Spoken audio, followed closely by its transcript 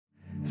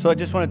So I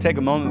just want to take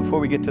a moment before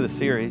we get to the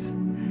series.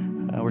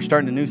 We're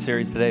starting a new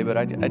series today, but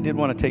I did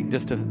want to take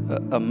just a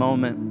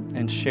moment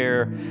and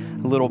share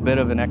a little bit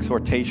of an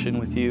exhortation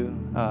with you,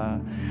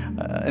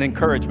 an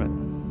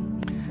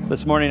encouragement.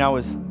 This morning I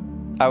was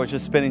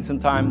just spending some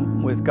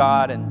time with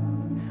God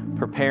and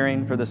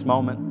preparing for this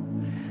moment.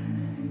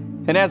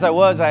 And as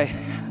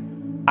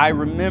I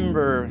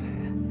remember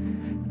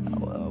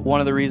one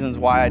of the reasons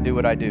why I do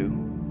what I do.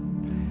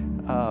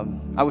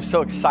 I was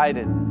so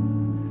excited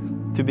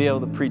to be able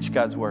to preach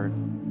God's Word.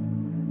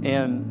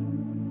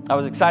 And I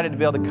was excited to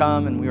be able to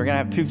come, and we were going to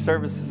have 2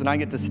 services, and I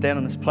get to stand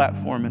on this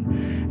platform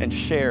and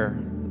share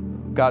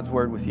God's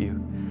Word with you.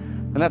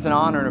 And that's an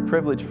honor and a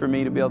privilege for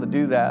me to be able to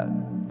do that.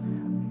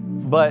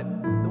 But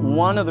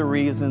one of the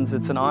reasons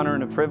it's an honor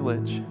and a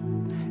privilege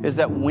is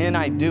that when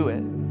I do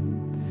it,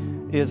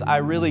 is I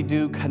really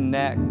do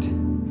connect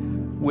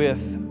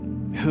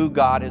with who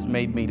God has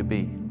made me to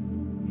be.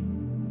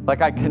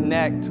 Like I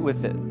connect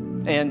with it.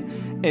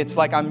 And it's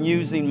like I'm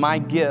using my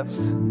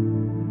gifts,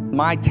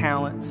 my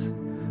talents,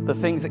 the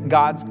things that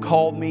God's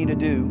called me to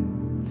do.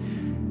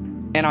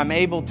 And I'm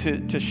able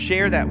to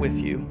share that with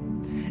you.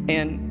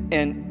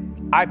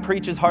 And I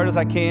preach as hard as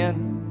I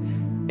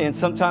can. And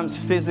sometimes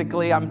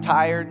physically I'm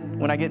tired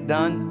when I get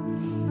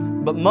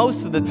done. But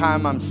most of the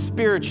time I'm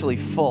spiritually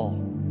full.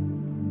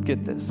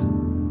 Get this.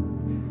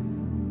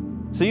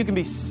 So you can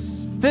be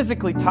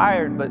physically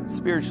tired but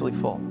spiritually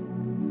full.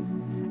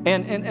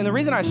 And the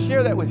reason I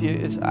share that with you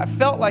is I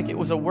felt like it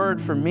was a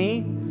word for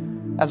me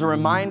as a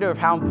reminder of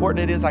how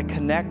important it is I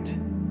connect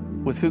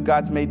with who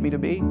God's made me to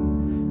be.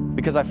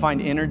 Because I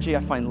find energy,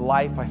 I find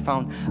life, I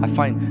find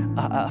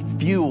a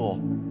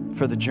fuel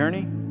for the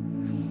journey.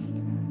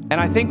 And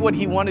I think what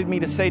He wanted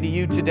me to say to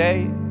you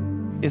today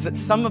is that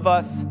some of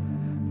us,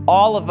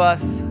 all of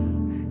us,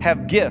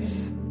 have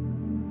gifts.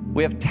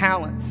 We have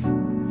talents.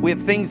 We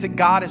have things that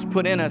God has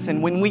put in us.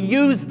 And when we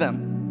use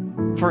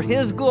them for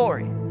His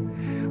glory,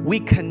 we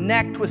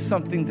connect with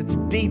something that's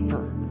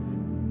deeper,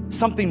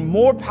 something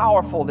more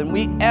powerful than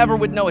we ever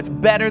would know. It's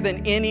better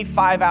than any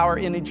 5-hour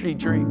energy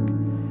drink.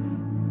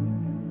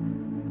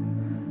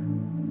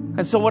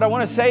 And so what I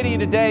want to say to you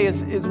today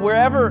is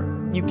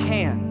wherever you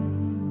can,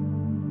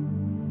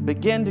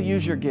 begin to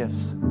use your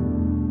gifts.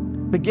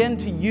 Begin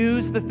to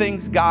use the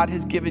things God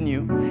has given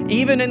you,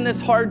 even in this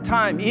hard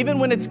time, even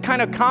when it's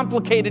kind of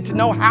complicated to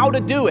know how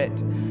to do it.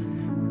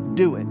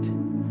 Do it.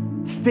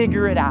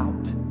 Figure it out.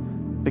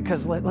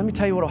 Because let me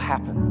tell you what will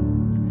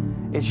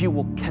happen is you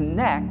will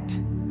connect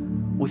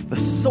with the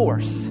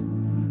source,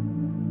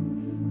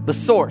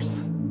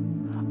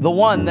 the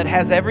one that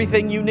has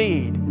everything you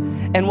need.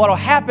 And what will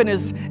happen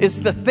is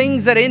the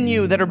things that in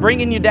you that are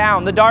bringing you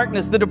down, the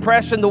darkness, the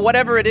depression, the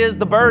whatever it is,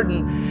 the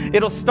burden,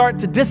 it'll start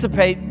to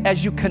dissipate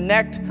as you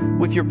connect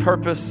with your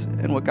purpose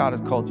and what God has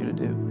called you to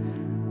do.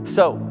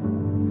 So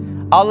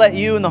I'll let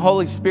you and the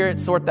Holy Spirit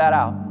sort that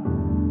out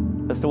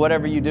as to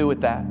whatever you do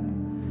with that.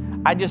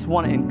 I just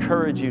want to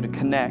encourage you to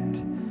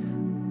connect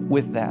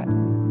with that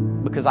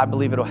because I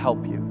believe it'll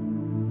help you.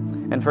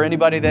 And for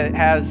anybody that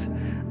has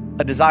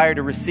a desire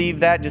to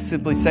receive that, just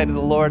simply say to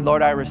the Lord,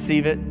 Lord, I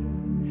receive it.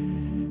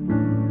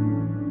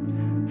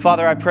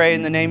 Father, I pray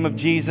in the name of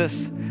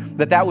Jesus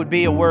that would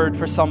be a word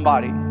for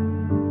somebody.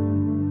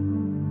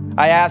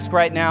 I ask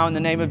right now in the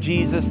name of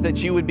Jesus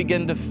that you would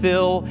begin to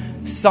fill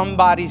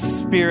somebody's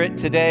spirit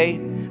today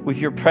with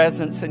your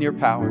presence and your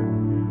power.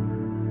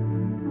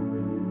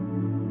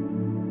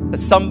 That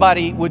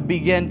somebody would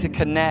begin to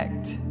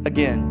connect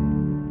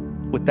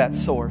again with that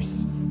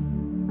source.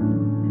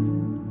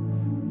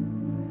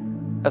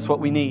 That's what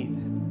we need.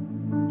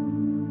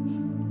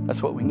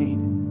 That's what we need.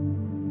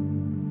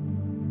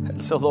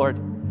 And so, Lord,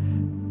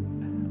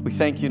 we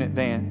thank you in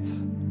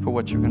advance for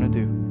what you're going to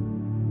do.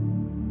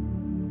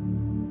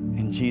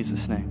 In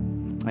Jesus'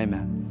 name,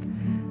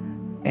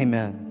 amen.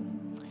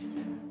 Amen.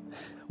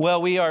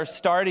 Well, we are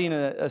starting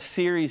a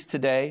series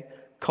today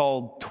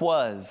called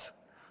 'Twas.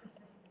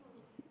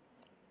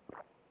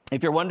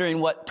 If you're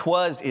wondering what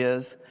 'twas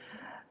is,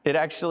 it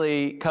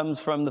actually comes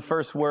from the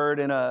first word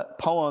in a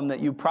poem that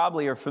you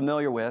probably are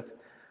familiar with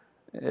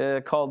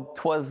called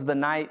 'Twas the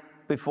Night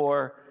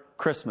Before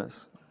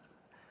Christmas.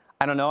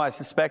 I don't know, I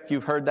suspect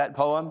you've heard that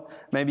poem.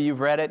 Maybe you've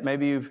read it.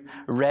 Maybe you've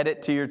read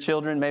it to your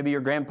children. Maybe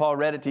your grandpa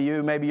read it to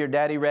you. Maybe your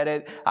daddy read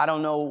it. I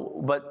don't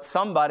know, but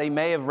somebody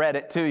may have read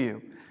it to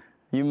you.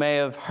 You may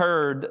have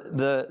heard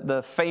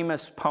the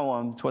famous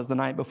poem, 'Twas the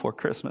Night Before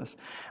Christmas.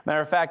 Matter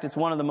of fact, it's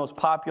one of the most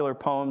popular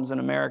poems in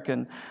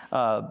American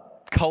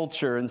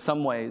culture in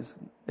some ways.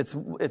 It's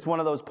one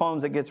of those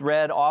poems that gets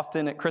read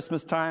often at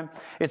Christmas time.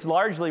 It's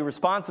largely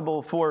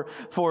responsible for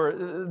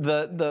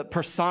the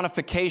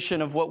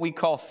personification of what we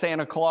call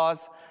Santa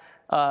Claus,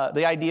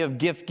 the idea of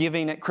gift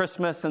giving at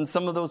Christmas and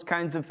some of those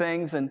kinds of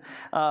things. And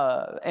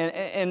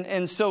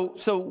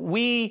so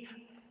we,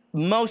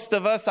 most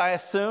of us, I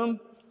assume,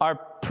 are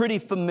pretty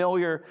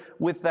familiar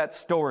with that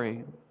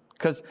story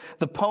because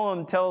the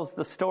poem tells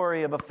the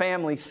story of a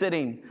family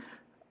sitting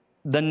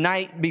the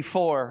night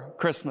before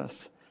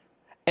Christmas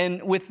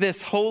and with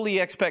this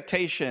holy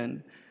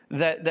expectation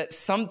that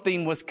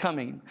something was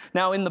coming.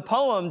 Now, in the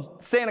poem,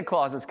 Santa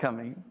Claus is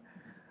coming.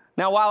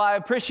 Now, while I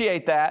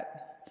appreciate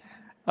that,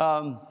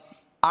 I'm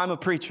a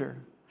preacher.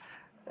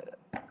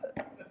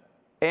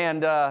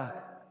 And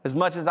as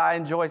much as I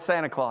enjoy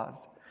Santa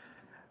Claus,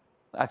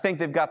 I think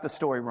they've got the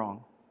story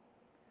wrong.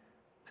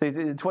 See,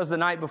 it was the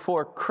night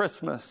before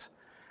Christmas,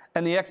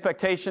 and the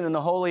expectation and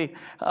the holy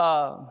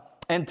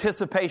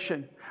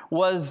anticipation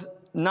was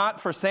not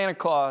for Santa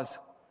Claus.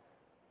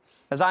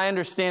 As I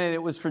understand it,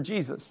 it was for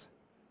Jesus,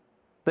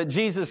 that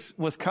Jesus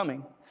was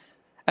coming.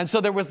 And so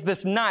there was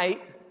this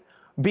night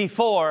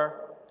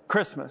before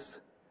Christmas.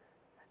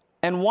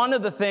 And one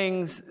of the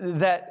things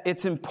that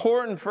it's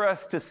important for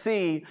us to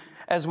see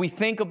as we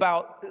think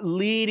about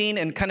leading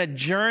and kind of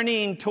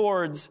journeying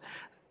towards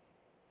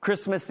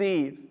Christmas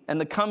Eve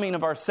and the coming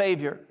of our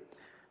Savior,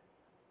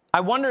 I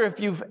wonder if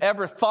you've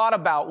ever thought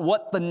about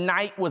what the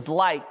night was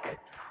like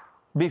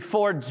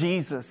before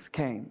Jesus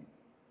came.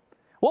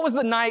 What was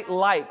the night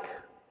like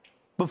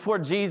before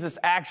Jesus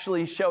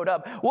actually showed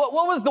up? What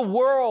was the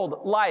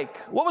world like?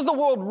 What was the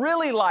world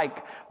really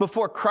like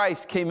before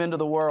Christ came into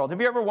the world? Have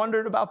you ever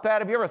wondered about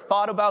that? Have you ever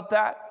thought about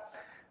that?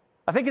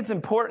 I think it's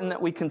important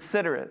that we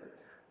consider it.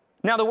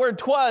 Now, the word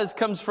 "'twas"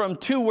 comes from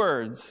two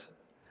words.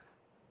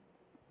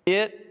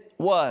 It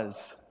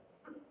was.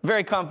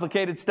 Very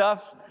complicated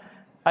stuff.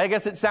 I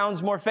guess it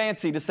sounds more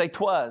fancy to say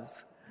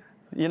 "'twas."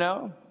 You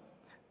know?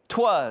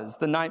 'Twas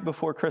the night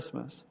before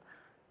Christmas.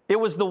 It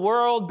was the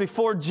world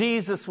before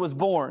Jesus was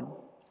born.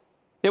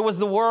 It was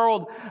the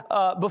world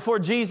before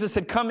Jesus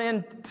had come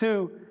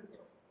into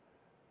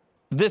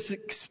this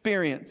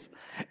experience.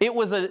 It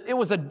was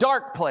a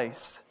dark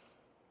place.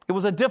 It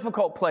was a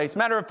difficult place.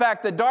 Matter of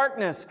fact, the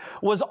darkness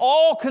was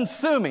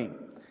all-consuming,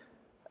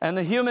 and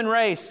the human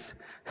race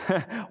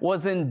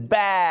was in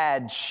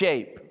bad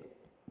shape.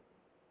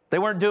 They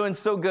weren't doing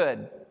so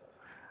good.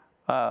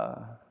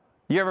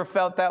 You ever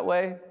felt that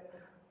way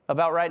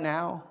about right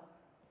now?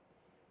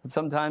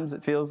 Sometimes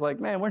it feels like,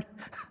 man,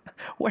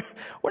 we're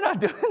not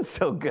doing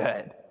so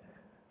good.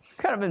 We're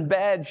kind of in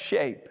bad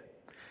shape.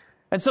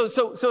 And so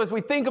as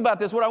we think about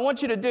this, what I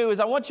want you to do is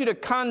I want you to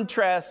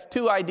contrast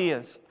two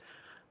ideas.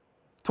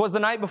 'Twas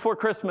the night before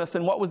Christmas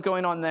and what was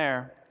going on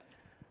there,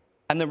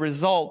 and the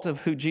result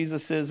of who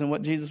Jesus is and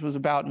what Jesus was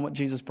about and what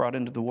Jesus brought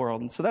into the world.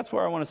 And so that's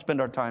where I want to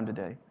spend our time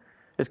today,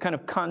 is kind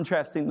of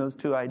contrasting those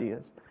two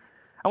ideas.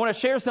 I want to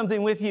share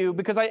something with you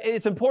because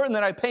it's important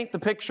that I paint the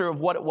picture of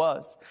what it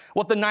was,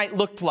 what the night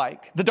looked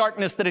like, the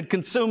darkness that had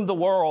consumed the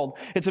world.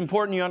 It's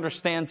important you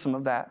understand some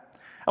of that.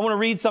 I want to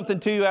read something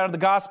to you out of the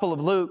Gospel of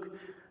Luke.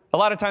 A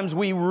lot of times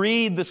we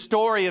read the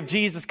story of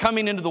Jesus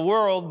coming into the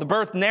world, the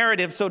birth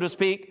narrative, so to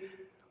speak,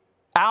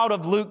 out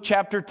of Luke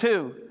chapter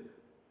 2.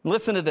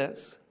 Listen to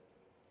this.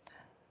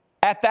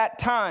 At that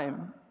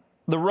time,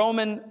 the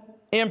Roman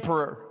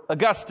Emperor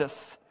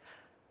Augustus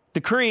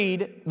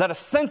decreed that a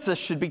census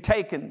should be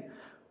taken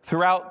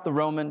throughout the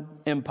Roman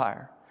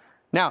Empire.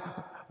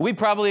 Now, we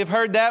probably have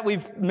heard that.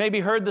 We've maybe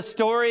heard the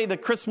story, the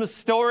Christmas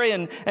story,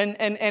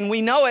 and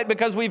we know it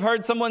because we've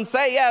heard someone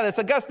say, yeah, this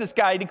Augustus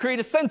guy decreed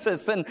a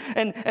census,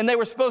 and they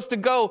were supposed to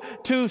go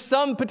to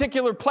some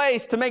particular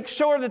place to make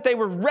sure that they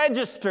were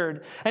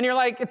registered. And you're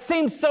like, it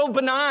seems so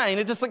benign.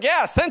 It's just like,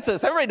 yeah,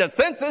 census. Everybody does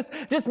census.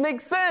 It just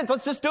makes sense.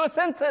 Let's just do a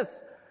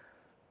census.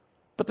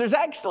 But there's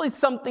actually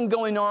something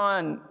going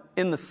on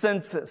in the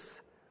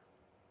census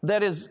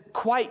that is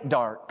quite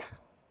dark,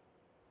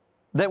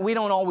 that we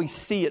don't always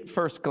see at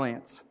first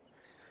glance.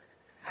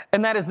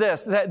 And that is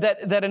this,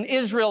 that an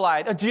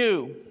Israelite, a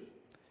Jew,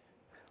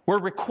 were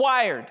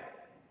required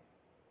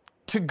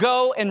to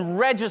go and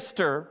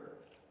register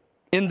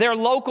in their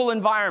local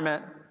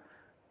environment.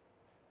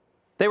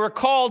 They were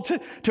called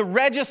to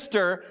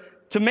register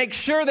to make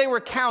sure they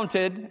were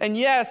counted. And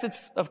yes,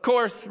 it's, of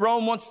course,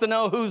 Rome wants to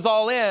know who's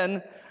all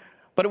in,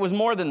 but it was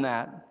more than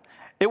that.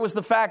 It was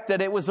the fact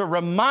that it was a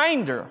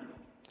reminder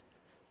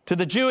to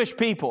the Jewish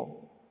people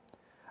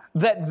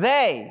that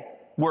they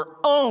were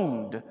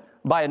owned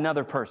by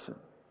another person.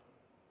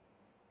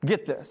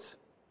 Get this.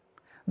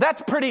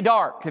 That's pretty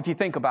dark if you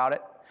think about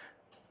it.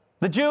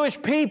 The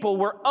Jewish people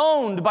were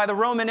owned by the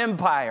Roman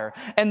Empire,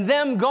 and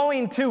them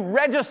going to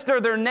register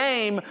their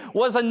name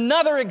was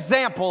another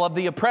example of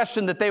the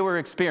oppression that they were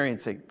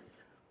experiencing.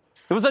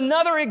 It was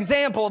another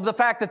example of the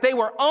fact that they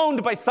were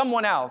owned by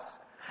someone else.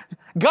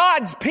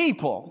 God's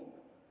people,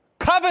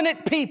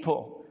 covenant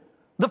people,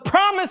 the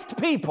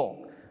promised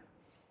people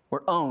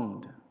were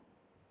owned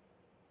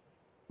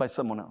by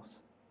someone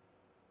else.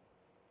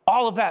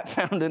 All of that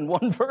found in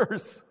one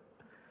verse.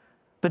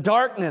 The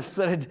darkness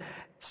that had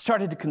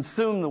started to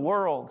consume the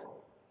world,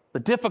 the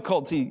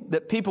difficulty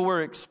that people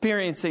were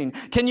experiencing.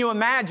 Can you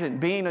imagine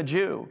being a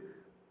Jew?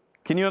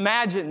 Can you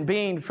imagine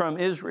being from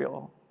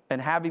Israel and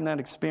having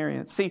that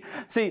experience? See,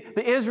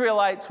 the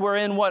Israelites were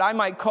in what I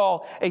might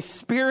call a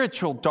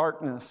spiritual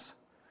darkness.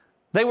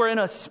 They were in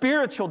a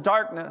spiritual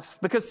darkness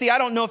because, see, I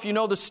don't know if you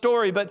know the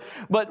story, but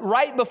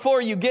right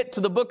before you get to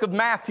the book of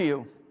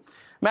Matthew,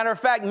 matter of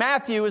fact,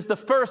 Matthew is the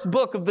first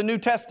book of the New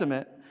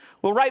Testament.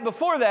 Well, right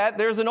before that,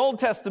 there's an Old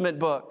Testament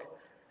book,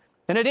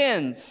 and it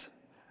ends.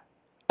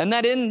 And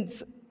that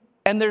ends,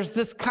 and there's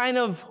this kind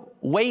of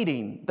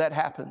waiting that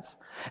happens.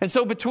 And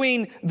so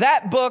between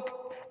that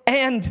book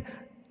and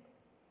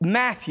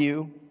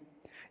Matthew,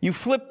 you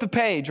flip the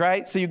page,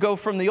 right? So you go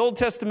from the Old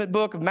Testament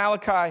book of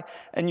Malachi,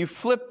 and you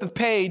flip the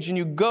page, and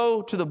you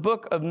go to the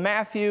book of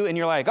Matthew, and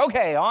you're like,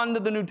 okay, on to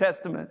the New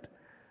Testament.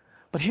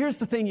 But here's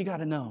the thing you got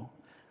to know,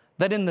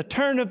 that in the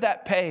turn of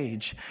that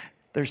page,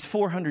 there's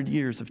 400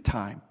 years of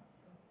time.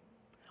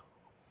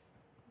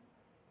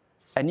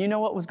 And you know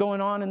what was going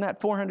on in that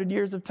 400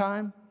 years of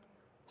time?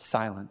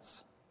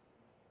 Silence.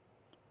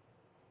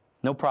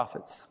 No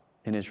prophets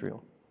in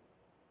Israel.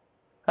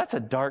 That's a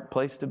dark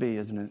place to be,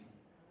 isn't it?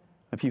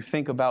 If you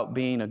think about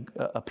being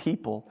a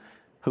people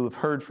who have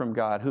heard from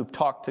God, who've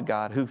talked to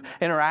God, who've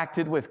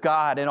interacted with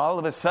God, and all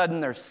of a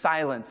sudden there's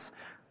silence.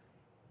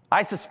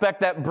 I suspect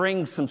that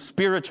brings some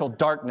spiritual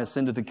darkness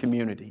into the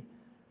community. It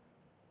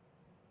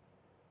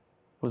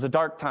was a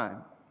dark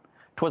time.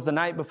 'Twas the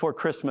night before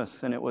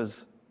Christmas, and it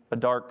was a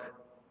dark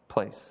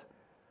place.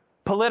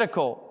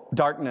 Political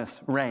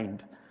darkness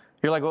reigned.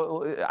 You're like,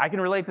 well, I can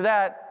relate to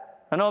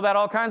that. I know about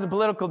all kinds of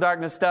political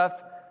darkness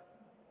stuff.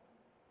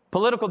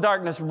 Political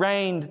darkness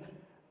reigned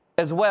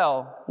as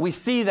well. We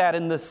see that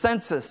in the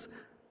census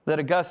that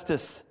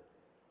Augustus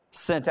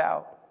sent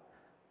out.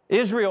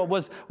 Israel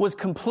was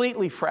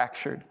completely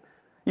fractured.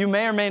 You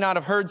may or may not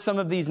have heard some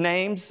of these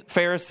names,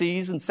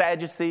 Pharisees and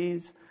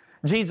Sadducees.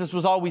 Jesus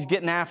was always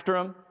getting after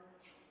them.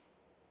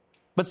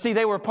 But see,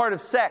 they were part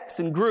of sects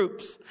and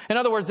groups. In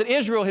other words, that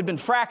Israel had been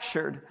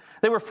fractured.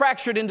 They were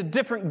fractured into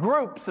different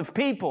groups of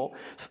people.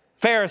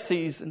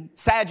 Pharisees and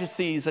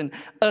Sadducees and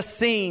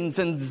Essenes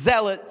and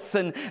Zealots.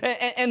 And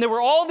there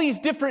were all these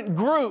different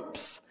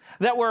groups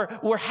that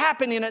were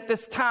happening at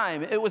this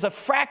time. It was a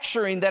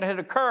fracturing that had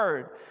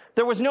occurred.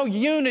 There was no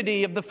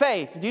unity of the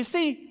faith. Do you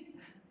see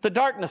the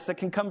darkness that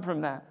can come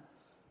from that?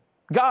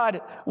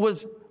 God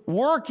was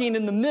working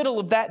in the middle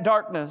of that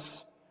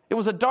darkness. It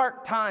was a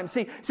dark time.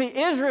 See,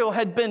 Israel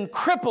had been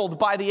crippled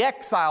by the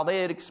exile they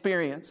had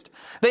experienced.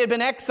 They had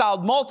been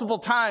exiled multiple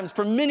times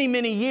for many,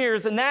 many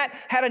years, and that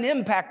had an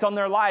impact on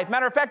their life.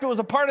 Matter of fact, it was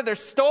a part of their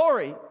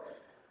story.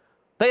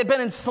 They had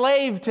been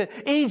enslaved to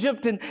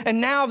Egypt,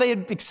 and now they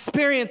had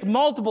experienced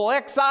multiple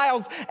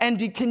exiles.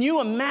 And can you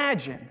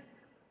imagine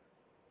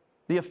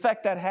the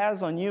effect that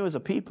has on you as a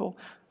people?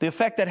 The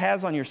effect that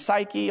has on your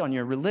psyche, on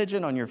your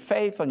religion, on your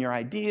faith, on your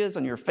ideas,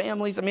 on your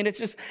families. I mean,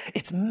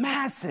 it's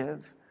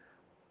massive.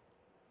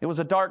 It was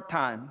a dark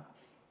time.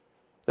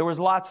 There was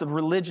lots of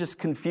religious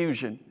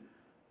confusion.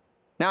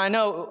 Now I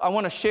know I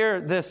want to share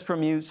this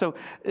from you,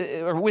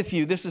 or with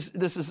you. This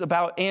is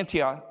about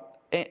Antioch.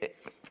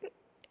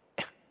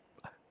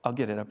 I'll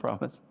get it, I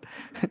promise.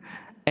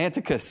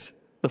 Antiochus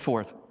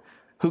IV,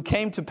 who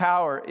came to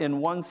power in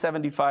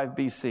 175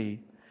 BC.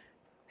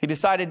 He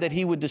decided that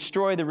he would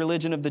destroy the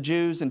religion of the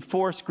Jews and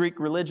force Greek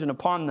religion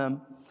upon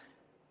them.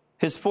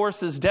 His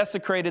forces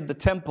desecrated the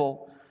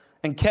temple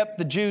and kept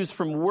the Jews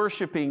from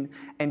worshiping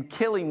and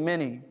killing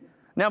many.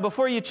 Now,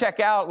 before you check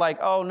out like,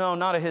 oh no,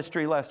 not a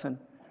history lesson,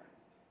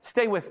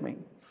 stay with me.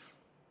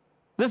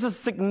 This is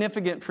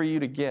significant for you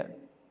to get.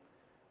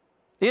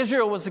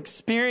 Israel was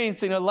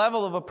experiencing a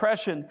level of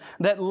oppression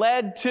that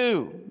led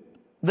to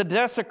the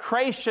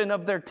desecration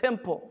of their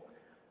temple,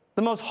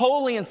 the most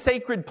holy and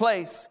sacred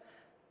place,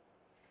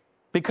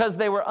 because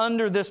they were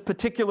under this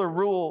particular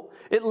rule.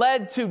 It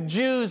led to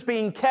Jews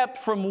being kept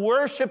from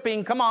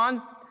worshiping. Come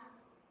on.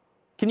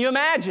 Can you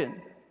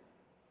imagine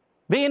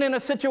being in a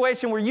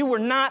situation where you were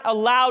not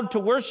allowed to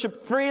worship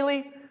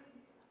freely,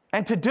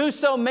 and to do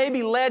so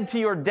maybe led to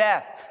your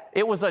death?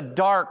 It was a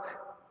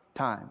dark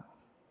time.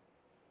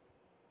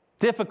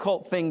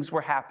 Difficult things were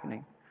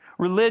happening.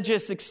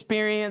 Religious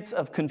experience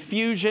of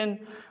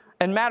confusion.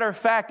 And matter of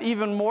fact,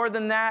 even more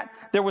than that,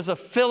 there was a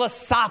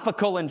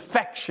philosophical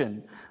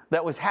infection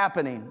that was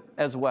happening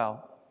as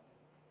well.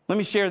 Let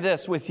me share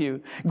this with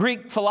you.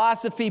 Greek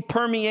philosophy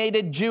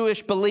permeated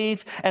Jewish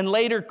belief and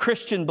later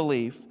Christian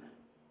belief.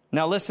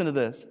 Now listen to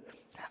this.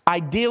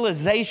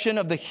 Idealization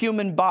of the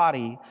human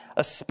body,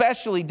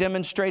 especially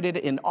demonstrated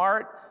in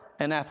art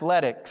and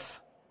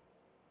athletics.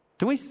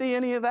 Do we see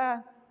any of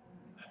that?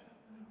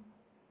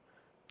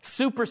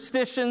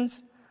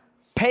 Superstitions,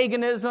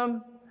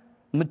 paganism,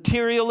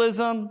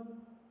 materialism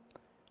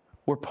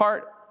were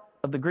part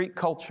of the Greek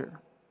culture.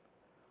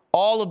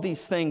 All of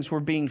these things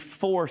were being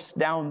forced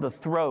down the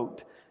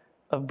throat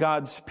of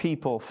God's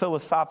people.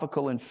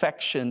 Philosophical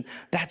infection,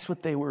 that's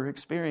what they were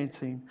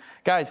experiencing.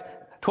 Guys,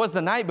 'twas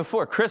the night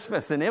before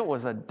Christmas, and it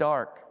was a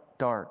dark,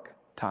 dark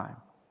time.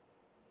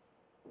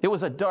 It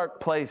was a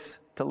dark place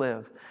to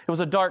live. It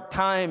was a dark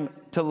time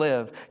to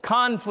live.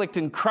 Conflict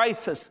and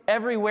crisis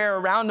everywhere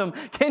around them.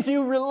 Can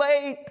you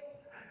relate?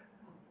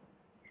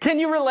 Can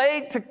you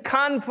relate to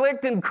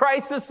conflict and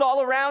crisis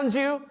all around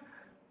you?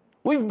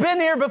 We've been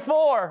here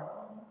before.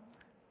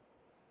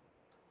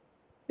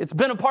 It's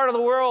been a part of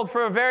the world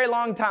for a very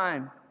long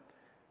time.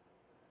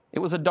 It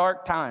was a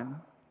dark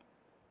time.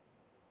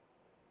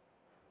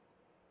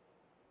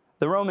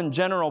 The Roman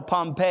general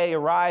Pompey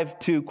arrived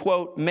to,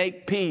 quote,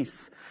 make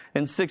peace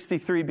in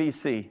 63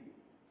 BC.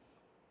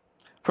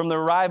 From the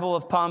arrival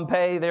of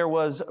Pompey, there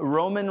was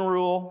Roman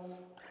rule,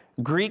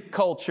 Greek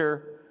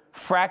culture,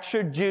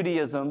 fractured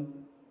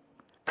Judaism,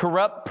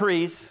 corrupt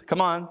priests,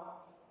 come on,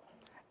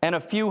 and a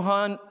few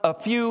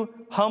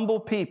humble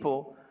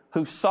people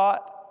who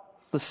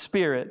sought the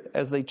Spirit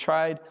as they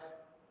tried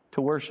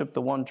to worship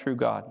the one true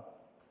God.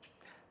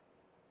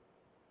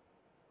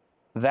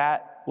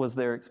 That was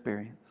their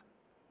experience.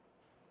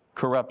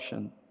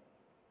 Corruption,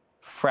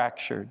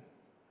 fractured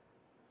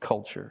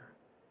culture.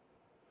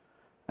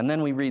 And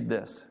then we read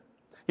this.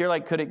 You're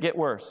like, could it get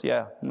worse?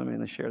 Yeah, let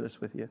me share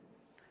this with you.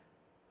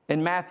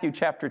 In Matthew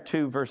chapter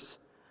 2, verse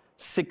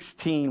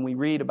 16, we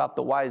read about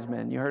the wise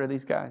men. You heard of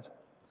these guys?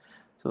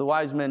 So the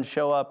wise men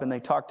show up and they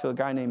talk to a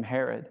guy named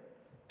Herod.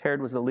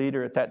 Herod was the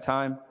leader at that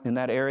time in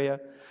that area.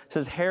 It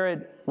says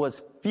Herod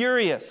was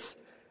furious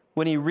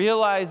when he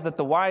realized that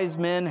the wise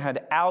men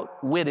had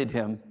outwitted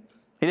him.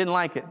 He didn't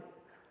like it.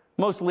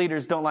 Most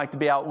leaders don't like to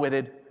be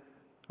outwitted.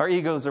 Our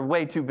egos are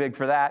way too big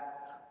for that.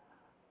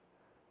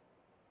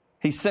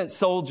 He sent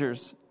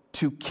soldiers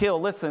to kill,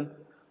 listen,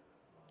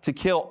 to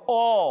kill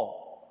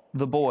all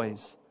the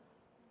boys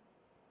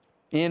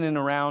in and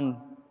around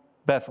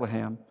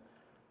Bethlehem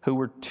who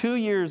were 2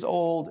 years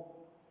old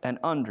and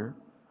under,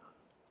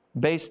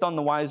 based on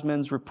the wise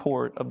men's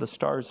report of the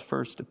star's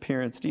first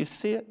appearance. Do you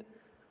see it?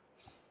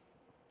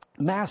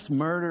 Mass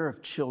murder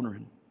of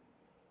children.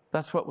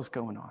 That's what was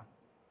going on.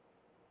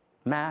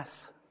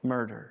 Mass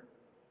murder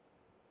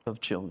of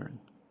children.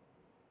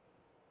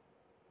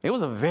 It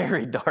was a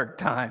very dark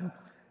time.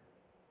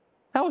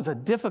 That was a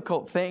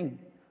difficult thing,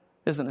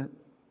 isn't it?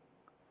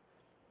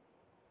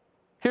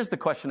 Here's the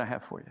question I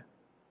have for you.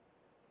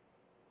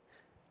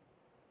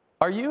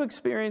 Are you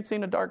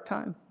experiencing a dark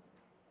time?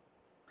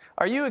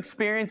 Are you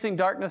experiencing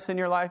darkness in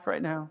your life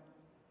right now?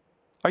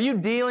 Are you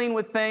dealing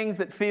with things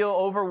that feel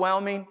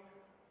overwhelming?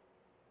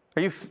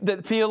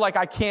 That feel like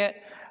I can't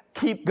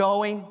keep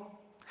going?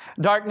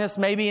 Darkness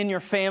maybe in your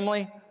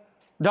family,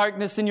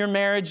 darkness in your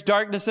marriage,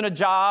 darkness in a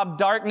job,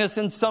 darkness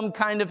in some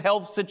kind of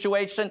health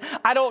situation.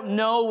 I don't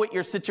know what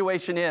your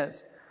situation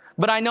is,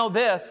 but I know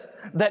this,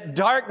 that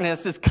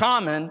darkness is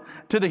common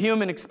to the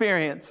human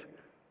experience.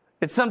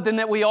 It's something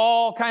that we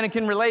all kind of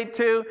can relate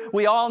to.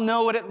 We all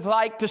know what it's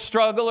like to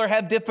struggle or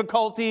have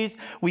difficulties.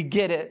 We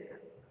get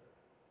it.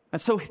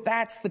 And so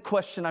that's the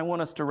question I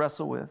want us to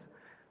wrestle with.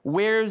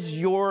 Where's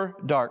your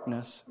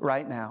darkness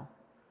right now?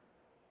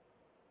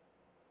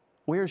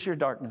 Where's your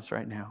darkness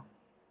right now?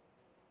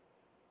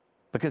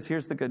 Because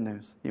here's the good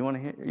news. You want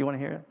to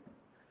hear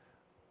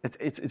it?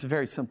 It's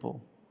very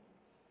simple.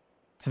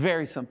 It's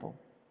very simple.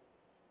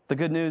 The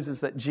good news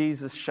is that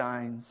Jesus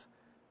shines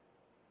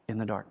in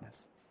the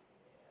darkness.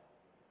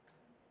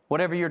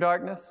 Whatever your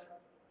darkness,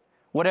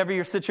 whatever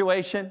your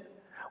situation,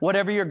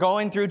 whatever you're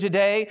going through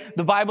today,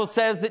 the Bible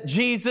says that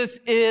Jesus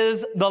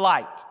is the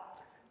light.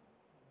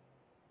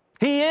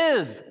 He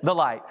is the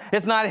light.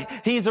 It's not,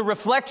 he's a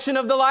reflection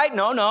of the light.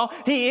 No,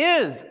 he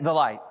is the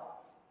light.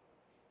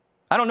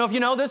 I don't know if you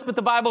know this, but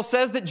the Bible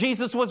says that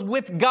Jesus was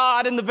with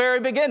God in the very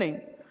beginning.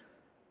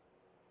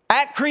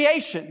 At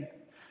creation.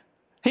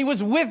 He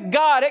was with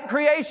God at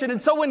creation.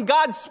 And so when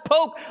God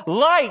spoke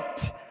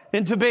light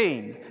into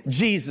being,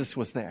 Jesus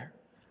was there.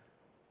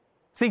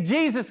 See,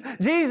 Jesus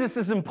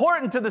is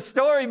important to the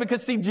story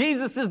because, see,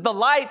 Jesus is the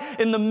light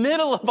in the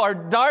middle of our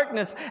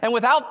darkness. And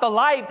without the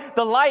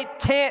light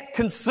can't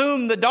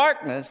consume the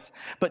darkness.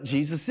 But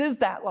Jesus is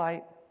that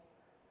light,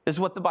 is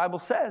what the Bible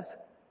says.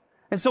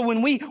 And so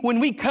when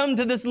we come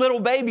to this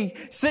little baby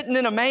sitting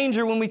in a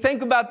manger, when we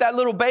think about that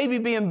little baby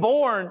being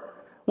born,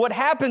 what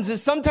happens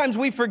is sometimes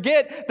we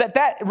forget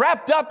that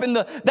wrapped up in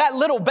that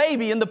little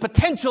baby and the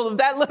potential of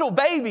that little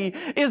baby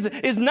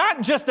is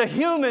not just a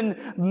human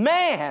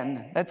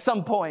man at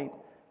some point,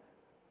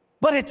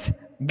 but it's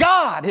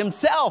God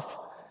Himself.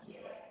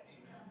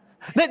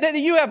 That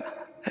you have,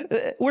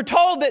 we're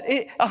told that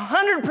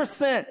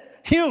 100%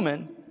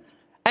 human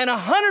and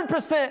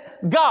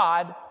 100%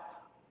 God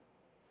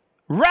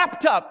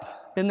wrapped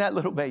up in that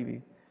little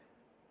baby.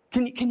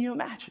 Can you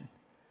imagine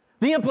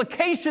the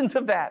implications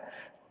of that?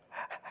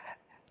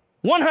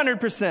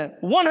 100%,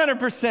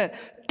 100%,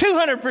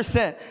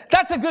 200%.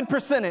 That's a good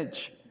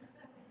percentage.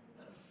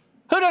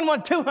 Who doesn't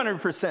want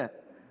 200%?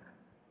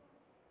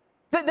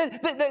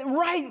 That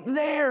right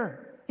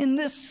there in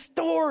this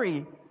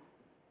story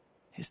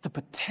is the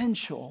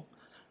potential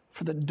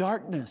for the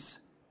darkness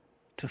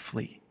to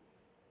flee.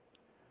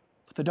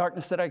 For the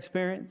darkness that I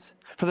experienced,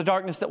 for the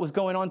darkness that was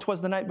going on.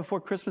 'Twas the night before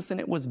Christmas and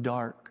it was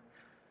dark.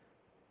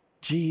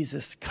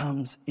 Jesus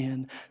comes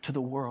into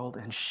the world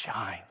and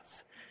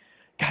shines.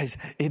 Guys,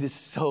 it is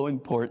so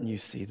important you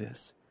see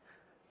this.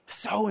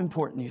 So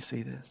important you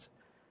see this.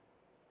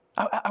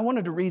 I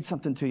wanted to read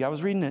something to you. I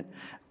was reading it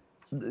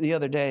the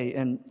other day,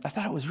 and I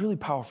thought it was really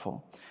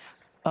powerful.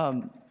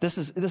 This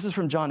is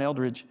from John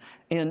Eldredge,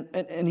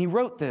 and he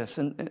wrote this,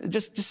 and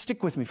just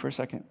stick with me for a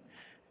second.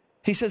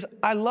 He says,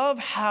 I love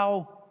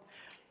how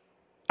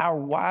our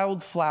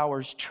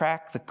wildflowers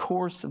track the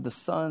course of the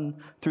sun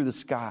through the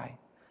sky,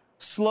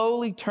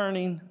 slowly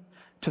turning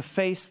to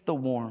face the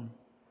warm.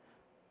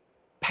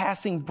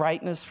 passing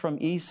brightness from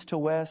east to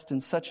west in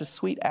such a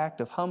sweet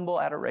act of humble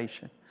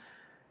adoration.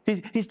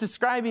 He's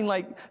describing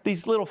like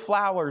these little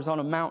flowers on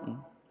a mountain.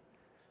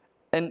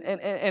 And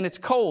it's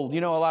cold,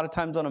 a lot of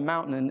times on a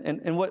mountain.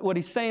 And what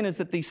he's saying is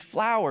that these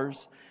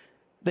flowers,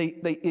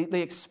 they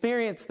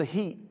experience the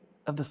heat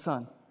of the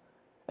sun.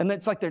 And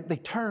it's like they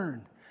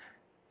turn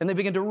and they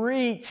begin to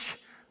reach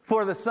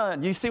for the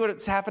sun. You see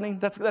what's happening?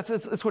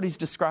 That's what he's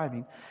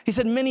describing. He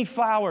said, many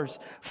flowers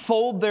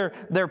fold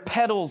their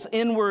petals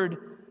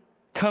inward,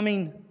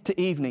 coming to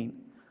evening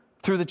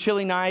through the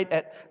chilly night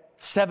at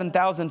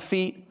 7,000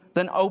 feet,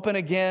 then open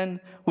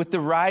again with the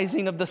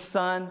rising of the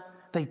sun.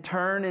 They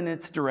turn in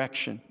its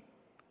direction.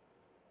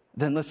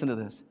 Then listen to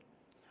this.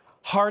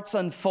 Hearts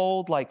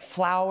unfold like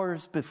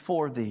flowers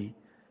before thee,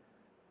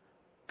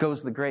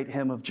 goes the great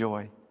hymn of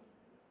joy,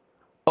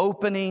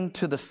 opening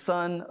to the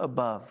sun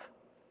above.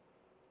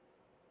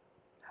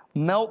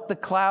 Melt the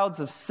clouds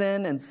of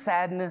sin and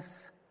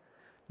sadness,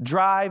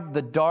 drive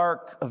the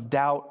dark of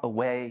doubt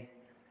away.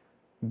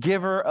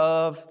 Giver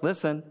of,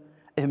 listen,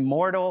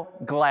 immortal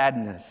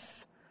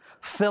gladness,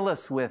 fill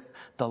us with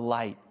the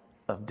light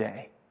of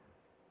day.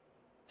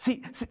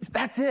 See,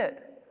 that's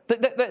it.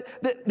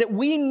 That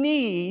we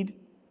need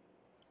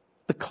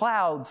the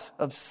clouds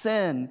of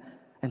sin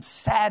and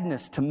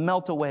sadness to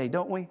melt away,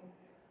 don't we?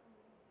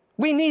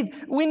 We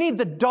need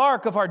the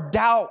dark of our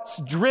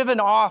doubts driven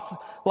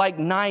off like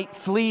night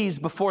flees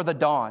before the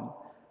dawn,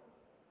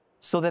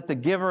 so that the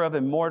giver of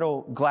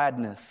immortal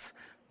gladness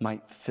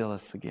might fill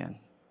us again.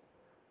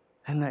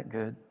 Isn't that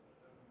good?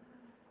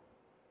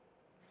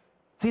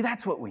 See,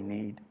 that's what we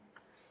need.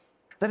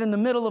 That in the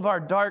middle of our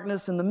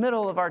darkness, in the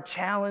middle of our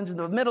challenge, in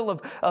the middle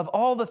of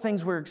all the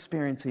things we're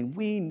experiencing,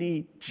 we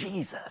need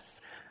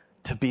Jesus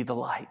to be the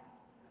light.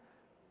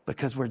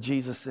 Because where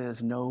Jesus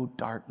is, no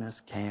darkness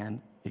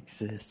can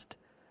exist.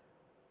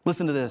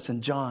 Listen to this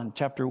in John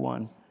chapter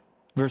 1,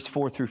 verse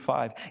 4 through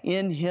 5.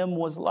 In him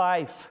was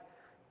life,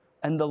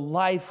 and the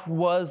life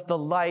was the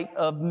light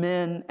of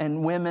men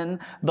and women.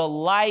 The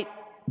light,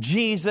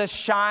 Jesus,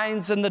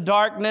 shines in the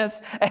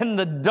darkness, and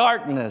the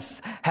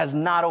darkness has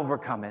not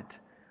overcome it.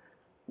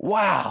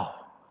 Wow.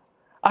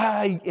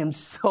 I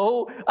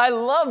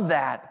love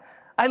that.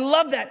 I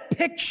love that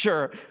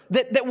picture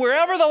that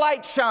wherever the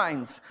light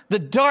shines, the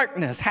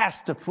darkness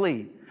has to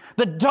flee.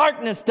 The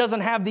darkness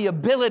doesn't have the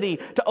ability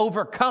to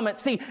overcome it.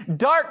 See,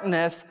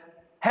 darkness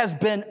has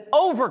been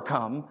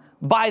overcome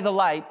by the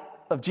light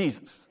of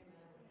Jesus.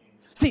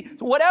 See,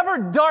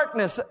 whatever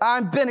darkness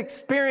I've been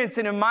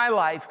experiencing in my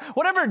life,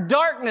 whatever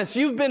darkness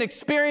you've been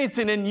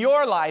experiencing in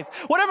your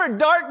life, whatever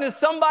darkness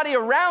somebody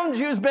around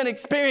you has been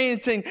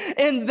experiencing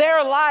in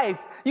their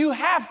life, you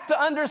have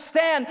to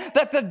understand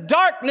that the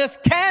darkness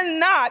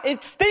cannot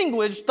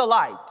extinguish the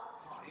light.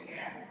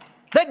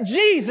 That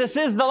Jesus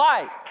is the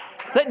light.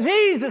 That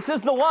Jesus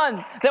is the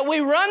one that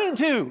we run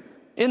to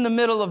in the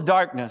middle of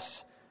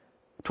darkness.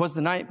 'Twas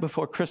the night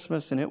before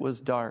Christmas and it was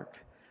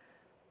dark.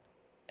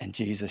 And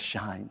Jesus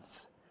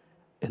shines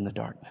in the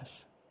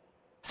darkness.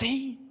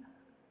 See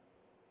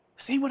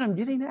what I'm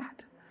getting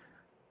at?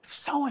 It's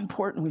so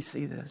important we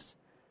see this.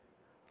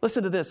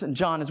 Listen to this in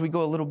John as we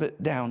go a little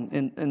bit down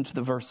into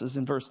the verses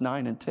in verse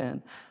 9 and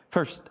 10.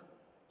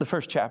 The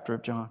first chapter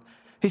of John.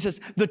 He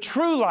says, the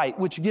true light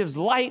which gives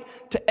light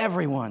to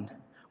everyone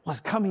was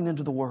coming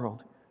into the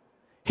world.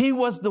 He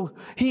was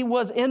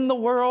in the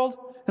world,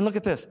 and look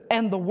at this,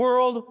 and the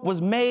world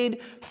was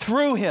made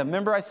through him.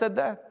 Remember I said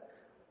that?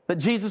 That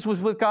Jesus was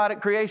with God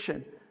at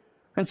creation.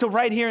 And so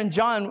right here in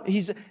John,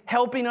 he's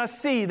helping us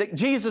see that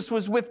Jesus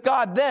was with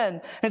God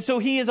then. And so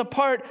he is a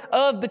part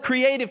of the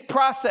creative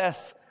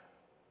process.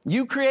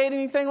 You create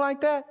anything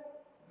like that?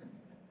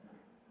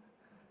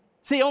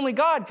 See, only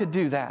God could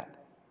do that.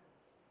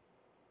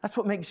 That's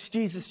what makes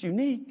Jesus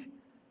unique.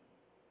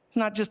 He's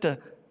not just a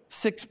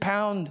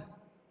 6-pound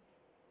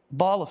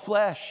ball of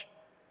flesh.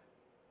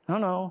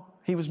 No,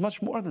 he was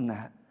much more than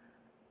that.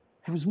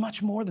 He was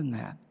much more than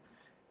that.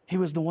 He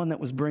was the one that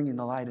was bringing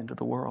the light into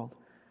the world.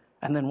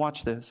 And then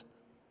watch this.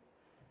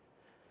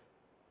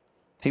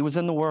 He was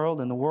in the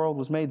world, and the world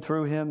was made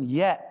through him,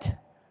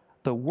 yet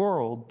the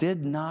world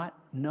did not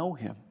know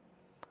him.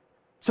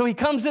 So he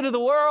comes into the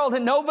world,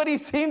 and nobody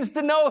seems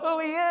to know who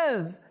he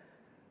is.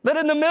 That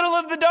in the middle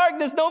of the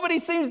darkness, nobody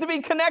seems to be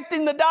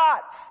connecting the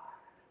dots.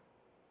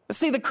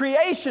 See, the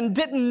creation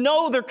didn't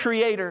know their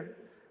creator,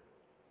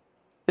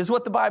 is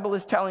what the Bible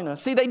is telling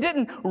us. See, they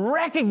didn't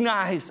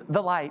recognize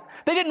the light.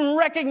 They didn't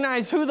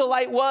recognize who the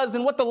light was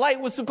and what the light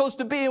was supposed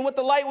to be and what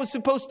the light was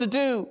supposed to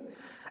do.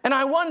 And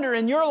I wonder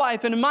in your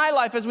life and in my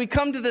life as we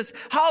come to this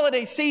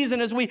holiday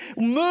season, as we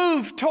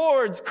move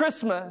towards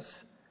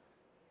Christmas,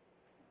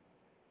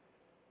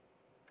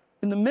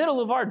 in the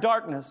middle of our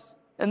darkness,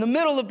 in the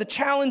middle of the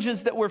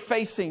challenges that we're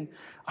facing,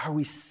 are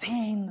we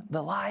seeing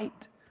the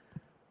light?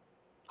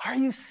 Are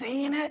you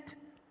seeing it?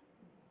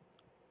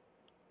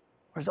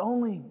 Or is the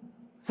only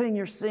thing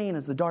you're seeing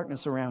is the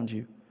darkness around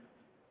you?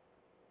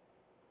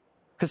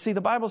 Because see,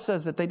 the Bible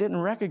says that they didn't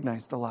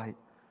recognize the light.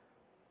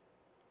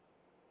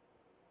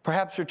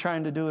 Perhaps you're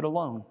trying to do it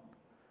alone.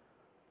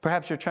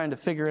 Perhaps you're trying to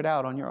figure it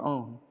out on your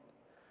own.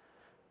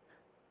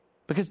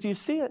 Because do you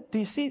see it? Do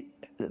you see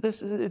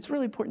this? It's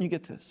really important you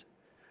get this.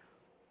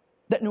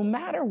 That no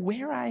matter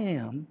where I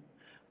am,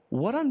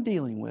 what I'm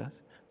dealing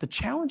with, the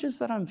challenges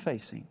that I'm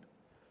facing,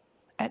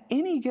 at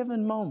any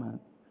given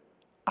moment,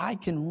 I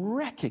can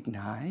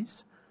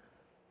recognize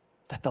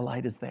that the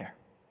light is there.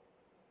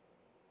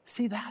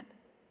 See that?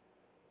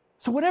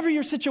 So whatever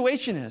your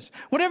situation is,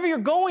 whatever you're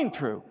going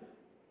through,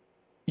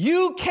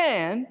 you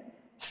can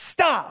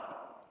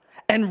stop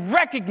and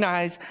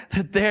recognize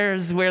that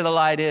there's where the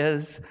light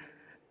is.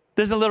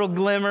 There's a little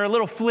glimmer, a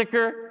little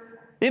flicker.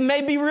 It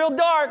may be real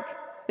dark.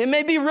 It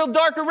may be real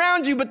dark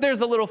around you, but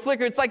there's a little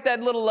flicker. It's like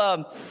that little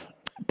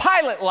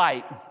pilot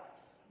light.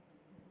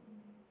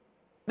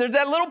 There's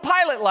that little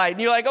pilot light.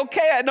 And you're like,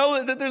 okay, I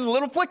know that there's a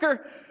little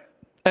flicker.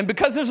 And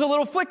because there's a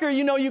little flicker,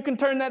 you know you can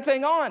turn that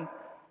thing on.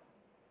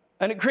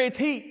 And it creates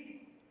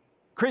heat,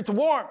 creates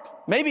warmth.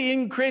 Maybe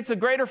even creates a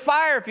greater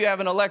fire if you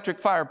have an electric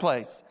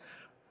fireplace.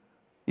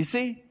 You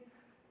see?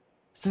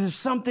 So there's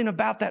something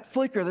about that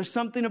flicker. There's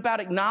something about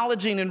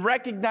acknowledging and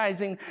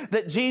recognizing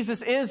that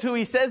Jesus is who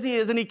he says he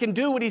is and he can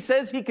do what he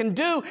says he can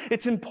do.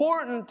 It's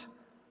important.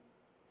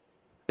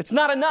 It's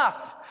not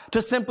enough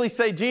to simply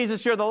say,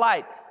 Jesus, you're the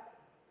light.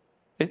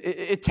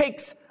 It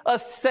takes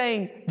us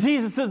saying,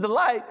 Jesus is the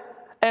light,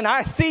 and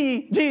I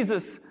see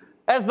Jesus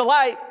as the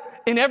light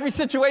in every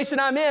situation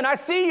I'm in. I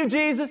see you,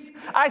 Jesus.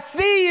 I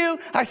see you.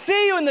 I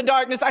see you in the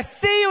darkness. I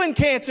see you in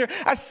cancer.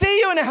 I see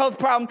you in a health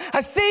problem.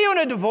 I see you in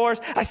a divorce.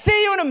 I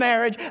see you in a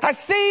marriage. I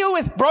see you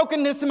with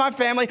brokenness in my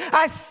family.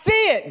 I see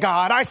it,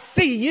 God. I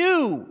see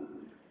you.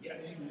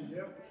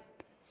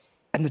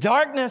 And the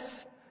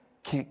darkness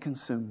can't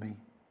consume me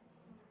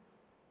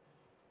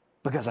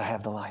because I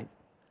have the light.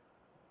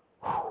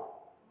 Whew.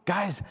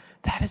 Guys,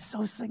 that is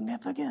so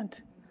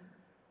significant.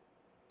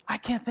 I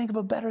can't think of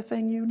a better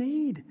thing you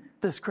need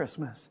this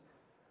Christmas.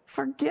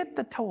 Forget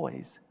the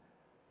toys.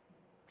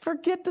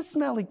 Forget the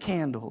smelly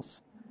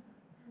candles.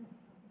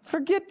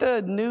 Forget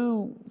the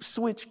new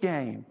Switch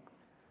game.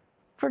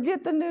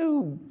 Forget the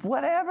new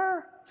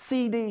whatever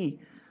CD.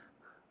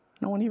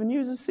 No one even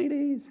uses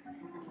CDs.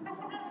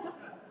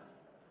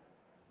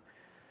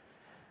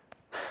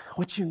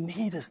 What you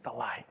need is the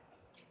light.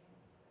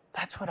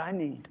 That's what I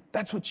need.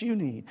 That's what you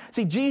need.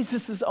 See,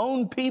 Jesus'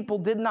 own people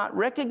did not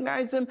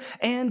recognize him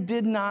and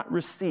did not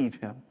receive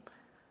him.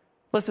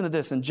 Listen to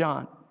this in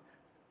John,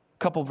 a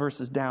couple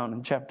verses down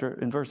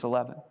in verse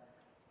 11.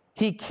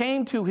 He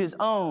came to his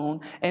own,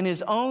 and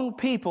his own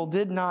people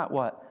did not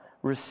what?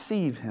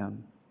 Receive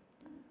him.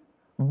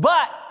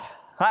 But,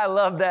 I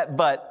love that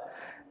but.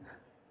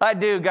 I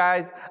do,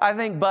 guys. I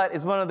think but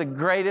is one of the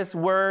greatest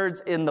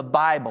words in the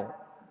Bible.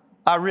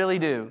 I really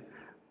do.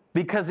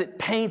 Because it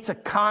paints a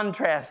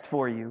contrast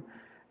for you.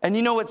 And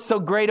you know what's so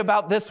great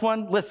about this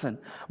one? Listen,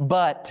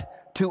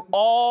 but to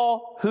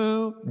all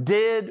who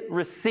did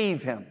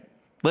receive him,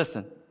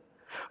 listen,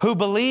 who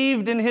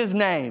believed in his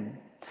name,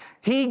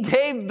 he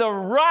gave the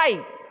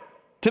right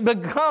to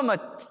become a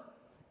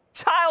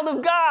child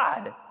of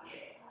God.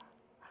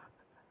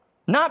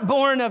 Not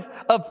born of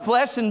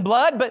flesh and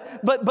blood,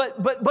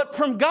 but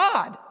from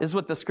God is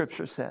what the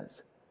scripture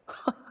says.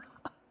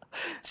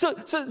 So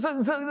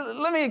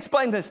let me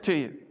explain this to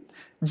you.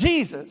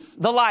 Jesus,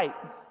 the light,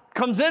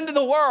 comes into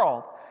the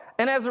world.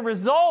 And as a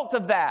result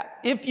of that,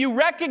 if you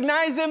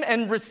recognize him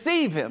and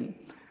receive him,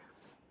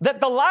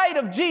 that the light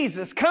of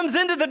Jesus comes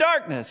into the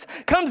darkness,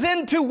 comes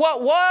into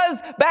what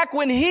was back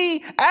when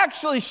he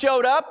actually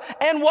showed up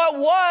and what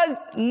was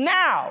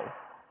now.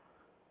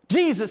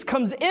 Jesus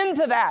comes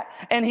into that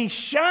and he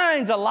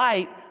shines a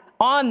light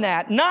on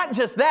that. Not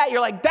just that.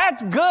 You're like,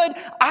 that's good.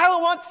 I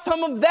want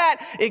some of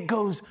that. It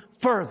goes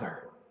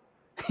further.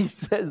 He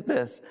says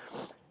this.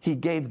 He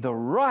gave the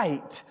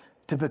right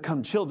to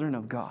become children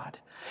of God.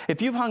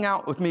 If you've hung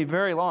out with me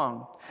very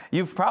long,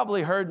 you've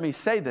probably heard me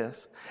say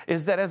this,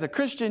 is that as a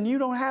Christian, you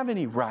don't have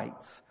any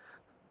rights.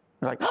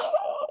 You're like,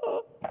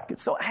 oh, I get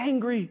so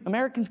angry.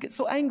 Americans get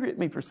so angry at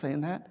me for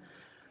saying that.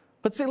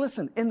 But see,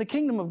 listen, in the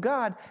kingdom of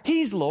God,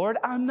 he's Lord,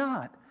 I'm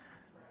not.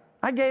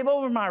 I gave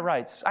over my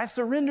rights. I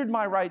surrendered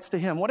my rights to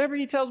him. Whatever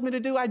he tells me to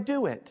do, I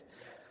do it.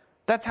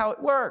 That's how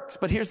it works.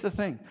 But here's the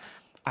thing.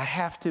 I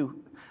have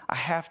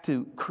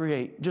to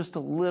create just a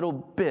little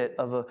bit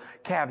of a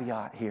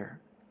caveat here.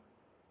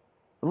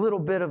 A little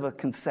bit of a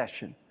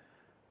concession.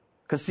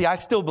 Because see, I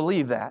still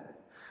believe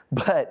that.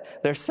 But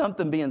there's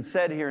something being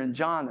said here in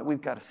John that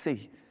we've got to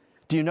see.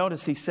 Do you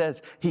notice he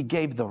says he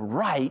gave the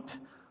right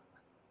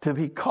to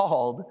be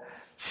called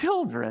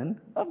children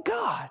of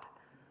God?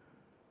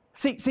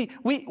 See,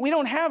 we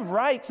don't have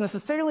rights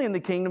necessarily in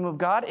the kingdom of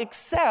God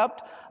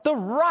except the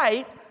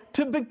right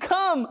to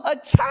become a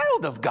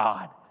child of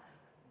God.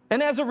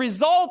 And as a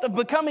result of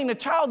becoming a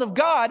child of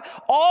God,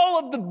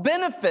 all of the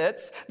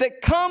benefits that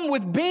come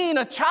with being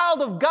a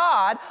child of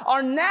God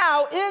are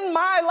now in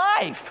my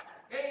life.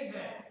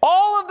 Amen.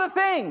 All of the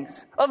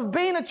things of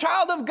being a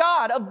child of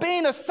God, of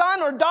being a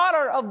son or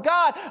daughter of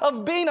God,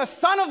 of being a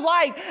son of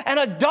light and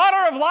a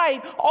daughter of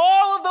light,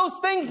 all of those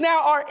things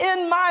now are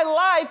in my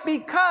life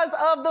because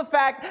of the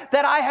fact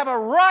that I have a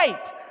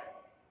right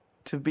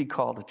to be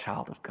called a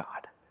child of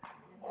God.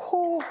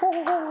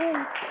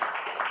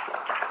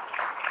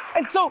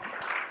 And so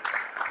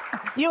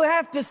you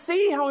have to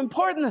see how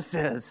important this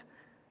is.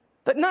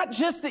 That not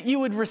just that you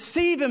would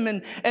receive him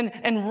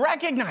and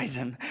recognize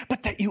him,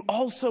 but that you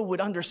also would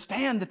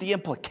understand that the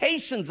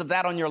implications of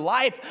that on your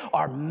life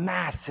are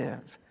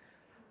massive.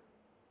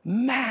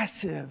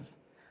 Massive.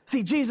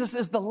 See, Jesus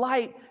is the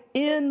light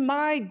in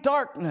my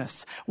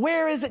darkness.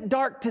 Where is it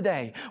dark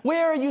today?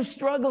 Where are you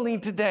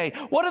struggling today?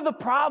 What are the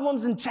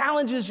problems and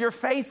challenges you're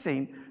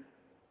facing?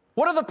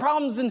 What are the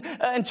problems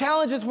and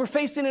challenges we're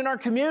facing in our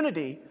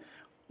community?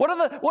 What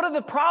are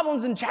the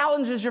problems and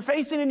challenges you're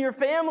facing in your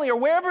family or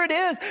wherever it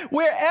is?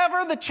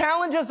 Wherever the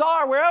challenges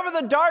are, wherever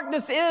the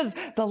darkness is,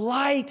 the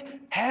light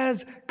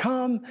has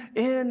come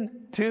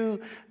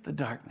into the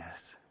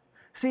darkness.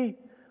 See,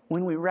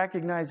 when we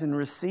recognize and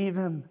receive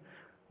him,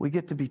 we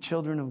get to be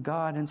children of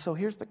God. And so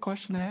here's the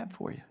question I have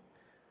for you.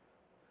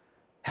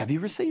 Have you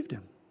received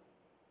him?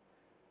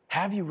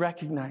 Have you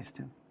recognized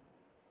him?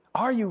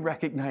 Are you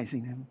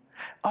recognizing him?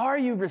 Are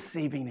you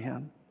receiving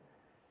him?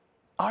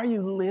 Are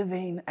you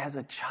living as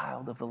a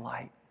child of the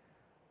light?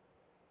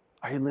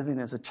 Are you living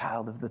as a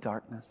child of the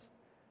darkness?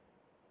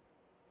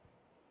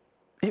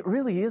 It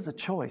really is a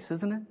choice,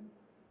 isn't it?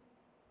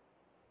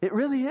 It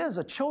really is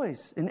a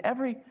choice in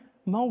every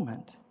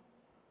moment.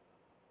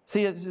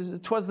 See,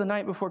 it was the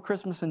night before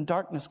Christmas and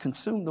darkness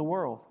consumed the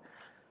world.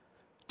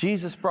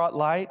 Jesus brought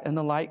light and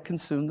the light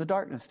consumed the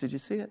darkness. Did you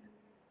see it?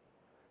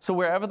 So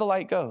wherever the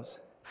light goes,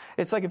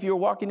 it's like if you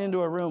were walking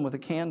into a room with a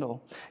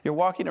candle, you're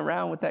walking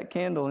around with that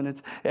candle, and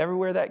it's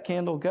everywhere that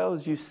candle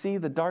goes, you see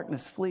the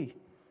darkness flee.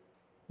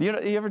 You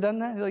ever done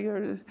that?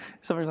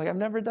 Somebody's like, I've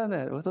never done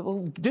that.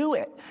 Well, do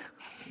it.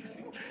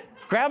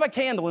 Grab a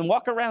candle and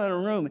walk around in a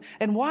room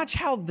and watch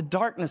how the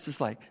darkness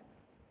is like.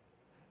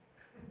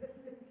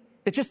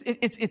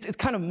 It's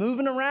kind of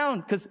moving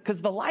around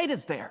because the light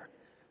is there.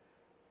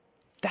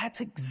 That's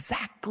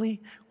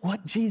exactly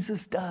what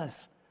Jesus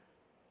does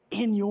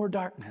in your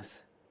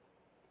darkness.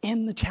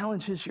 In the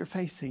challenges you're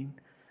facing,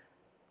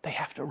 they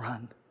have to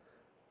run.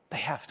 They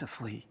have to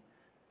flee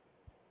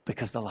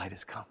because the light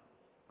has come.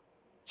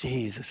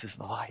 Jesus is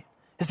the light.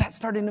 Is that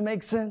starting to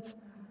make sense?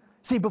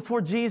 See, before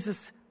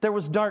Jesus, there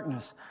was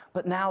darkness,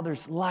 but now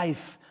there's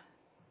life,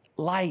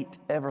 light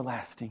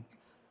everlasting.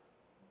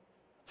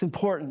 It's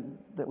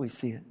important that we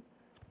see it.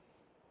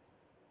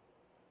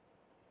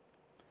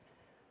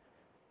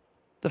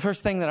 The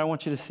first thing that I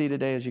want you to see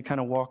today as you kind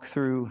of walk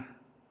through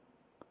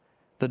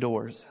the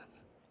doors,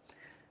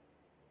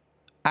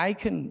 I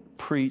can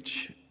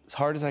preach as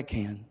hard as I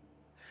can,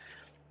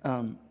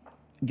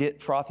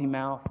 get frothy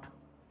mouthed,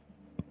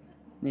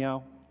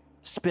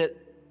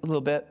 spit a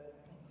little bit,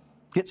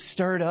 get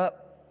stirred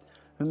up,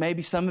 and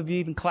maybe some of you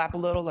even clap a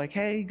little like,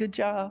 hey, good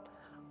job.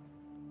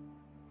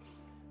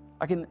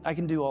 I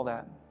can do all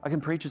that. I can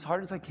preach as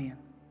hard as I can.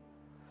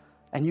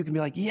 And you can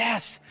be like,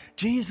 yes,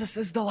 Jesus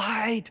is the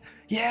light.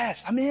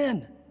 Yes, I'm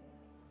in.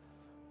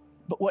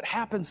 But what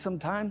happens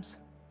sometimes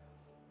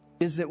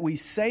is that we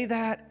say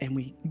that and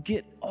we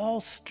get all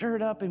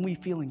stirred up and we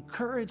feel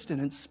encouraged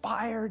and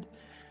inspired.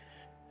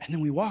 And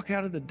then we walk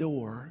out of the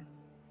door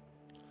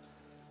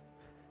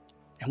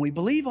and we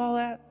believe all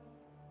that,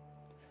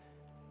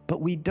 but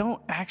we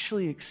don't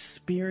actually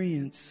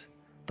experience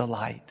the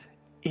light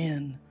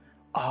in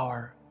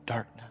our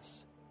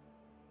darkness.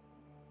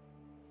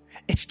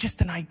 It's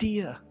just an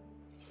idea.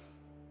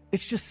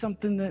 It's just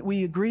something that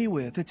we agree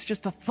with. It's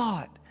just a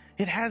thought.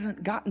 It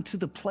hasn't gotten to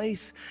the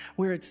place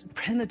where it's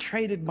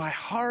penetrated my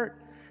heart,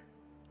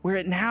 where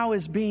it now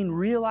is being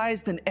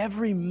realized in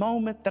every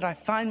moment that I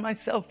find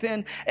myself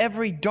in,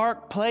 every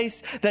dark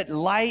place, that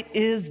light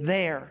is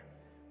there.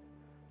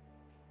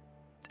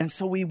 And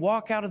so we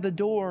walk out of the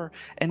door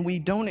and we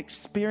don't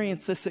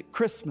experience this at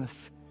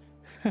Christmas.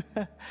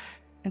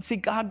 And see,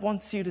 God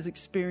wants you to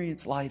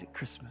experience light at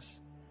Christmas.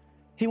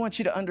 He wants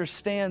you to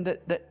understand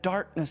that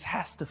darkness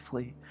has to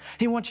flee.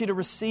 He wants you to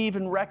receive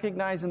and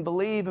recognize and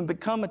believe and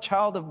become a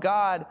child of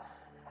God.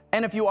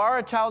 And if you are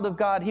a child of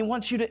God, He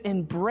wants you to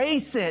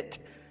embrace it.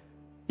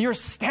 Your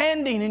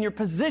standing and your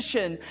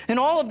position and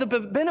all of the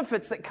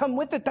benefits that come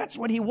with it, that's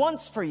what He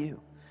wants for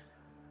you.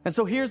 And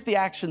so here's the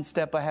action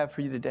step I have for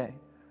you today.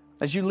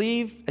 As you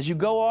leave, as you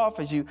go off,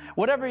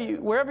 wherever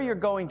you're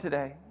going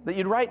today, that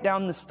you'd write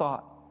down this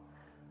thought.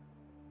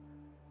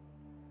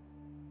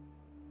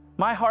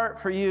 My heart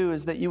for you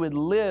is that you would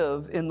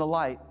live in the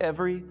light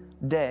every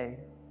day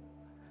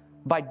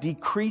by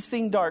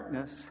decreasing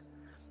darkness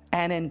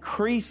and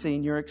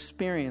increasing your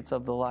experience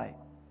of the light.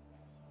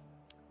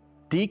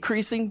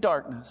 Decreasing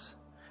darkness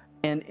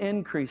and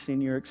increasing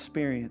your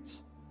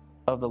experience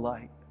of the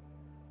light.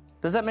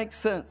 Does that make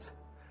sense?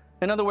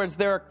 In other words,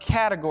 there are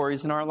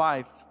categories in our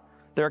life.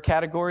 There are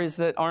categories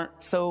that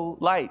aren't so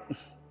light.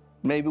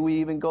 Maybe we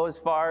even go as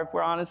far, if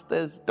we're honest,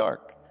 as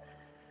dark.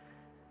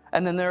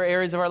 And then there are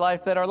areas of our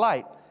life that are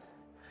light.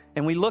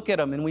 And we look at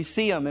them and we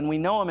see them and we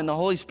know them and the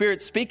Holy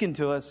Spirit's speaking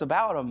to us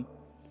about them.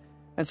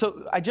 And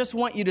so I just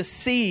want you to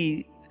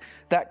see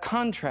that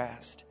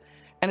contrast.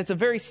 And it's a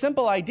very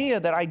simple idea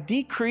that I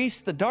decrease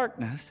the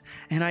darkness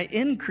and I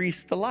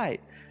increase the light.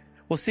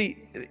 Well, see,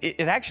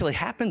 it actually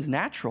happens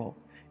natural.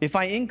 If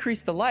I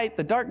increase the light,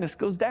 the darkness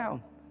goes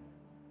down.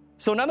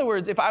 So in other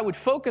words, if I would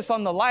focus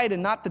on the light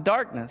and not the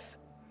darkness,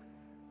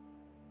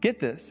 get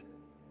this.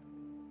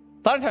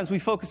 A lot of times we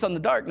focus on the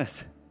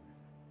darkness.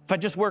 If I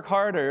just work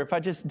harder, if I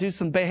just do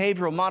some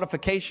behavioral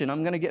modification,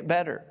 I'm going to get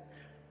better.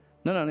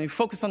 No. You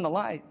focus on the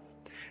light.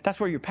 That's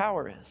where your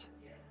power is.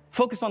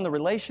 Focus on the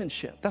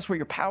relationship. That's where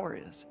your power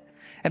is.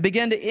 And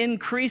begin to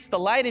increase the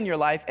light in your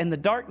life, and the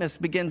darkness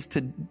begins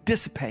to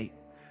dissipate.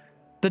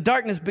 The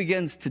darkness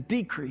begins to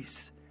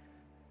decrease.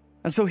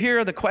 And so here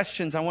are the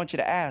questions I want you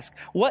to ask.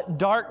 What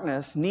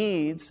darkness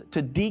needs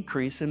to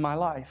decrease in my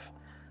life?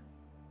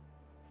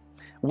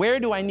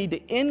 Where do I need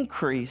to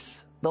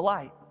increase the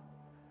light?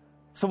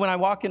 So when I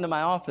walk into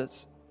my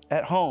office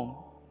at home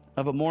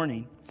of a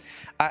morning,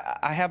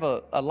 I have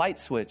a light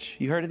switch.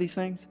 You heard of these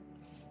things?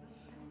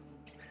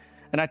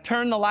 And I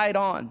turn the light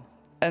on,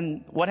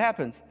 and what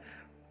happens?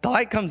 The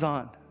light comes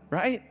on,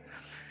 right?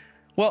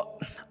 Well,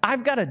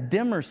 I've got a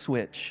dimmer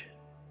switch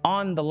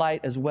on the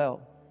light as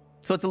well.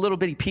 So it's a little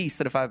bitty piece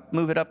that if I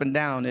move it up and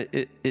down,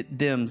 it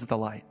dims the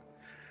light.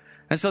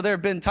 And so there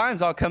have been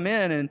times I'll come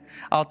in and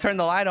I'll turn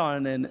the light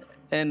on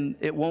and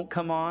it won't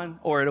come on,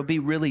 or it'll be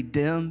really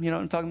dim. You know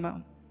what I'm talking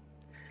about?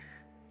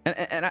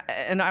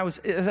 And I was,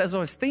 as I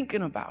was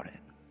thinking about it,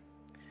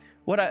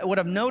 what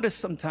I've noticed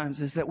sometimes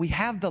is that we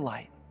have the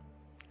light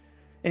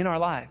in our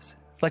lives.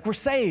 Like we're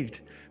saved.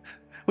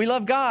 We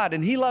love God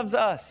and He loves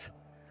us.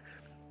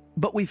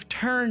 But we've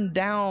turned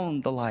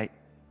down the light.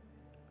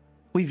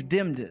 We've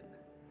dimmed it.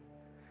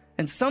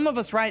 And some of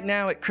us right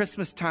now at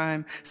Christmas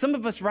time, some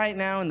of us right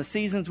now in the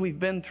seasons we've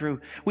been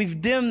through, we've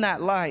dimmed that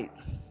light.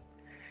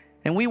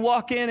 And we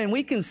walk in and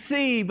we can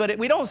see, but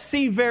we don't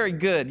see very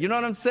good. You know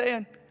what I'm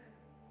saying?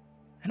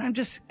 And I'm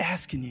just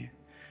asking you,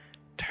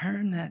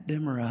 turn that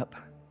dimmer up.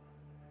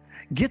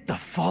 Get the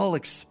full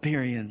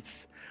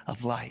experience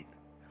of light.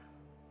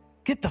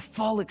 Get the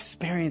full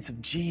experience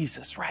of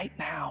Jesus right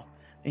now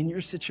in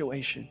your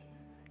situation.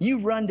 You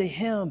run to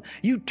Him.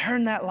 You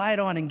turn that light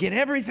on and get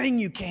everything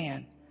you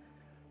can.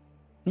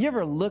 You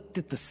ever looked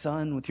at the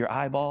sun with your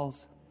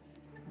eyeballs?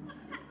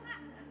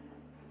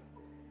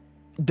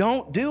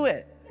 Don't do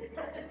it.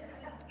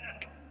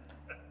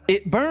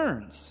 It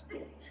burns.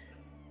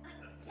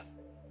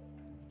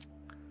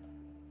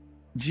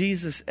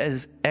 Jesus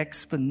is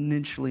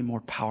exponentially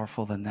more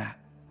powerful than that.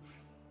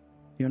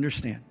 You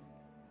understand?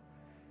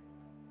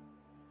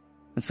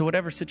 And so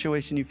whatever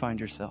situation you find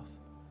yourself,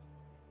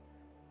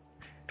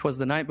 'twas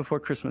the night before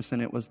Christmas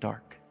and it was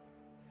dark.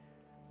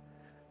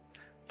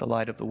 The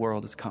light of the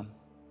world has come.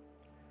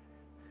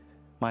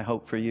 My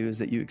hope for you is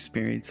that you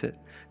experience it,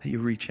 that you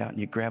reach out and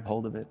you grab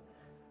hold of it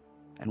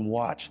and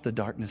watch the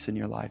darkness in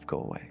your life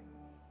go away.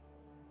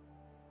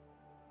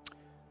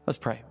 Let's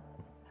pray.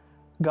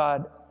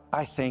 God,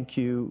 I thank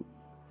you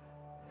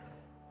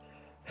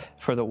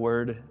for the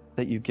word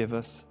that you give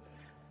us.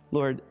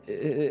 Lord,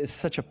 it's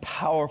such a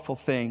powerful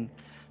thing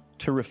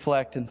to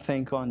reflect and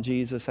think on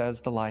Jesus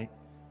as the light.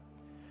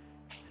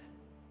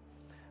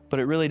 But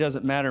it really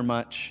doesn't matter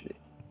much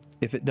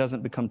if it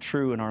doesn't become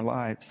true in our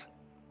lives.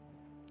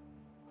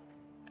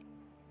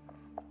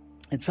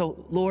 And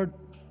so, Lord,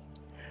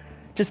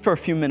 just for a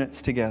few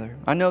minutes together,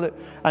 I know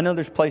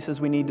there's places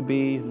we need to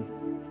be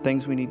and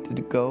things we need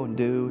to go and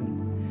do.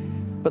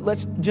 But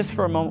let's just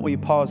for a moment, will you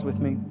pause with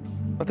me?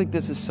 I think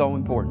this is so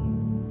important.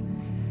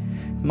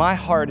 My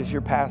heart as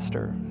your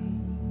pastor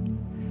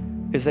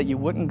is that you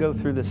wouldn't go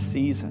through this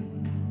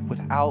season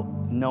without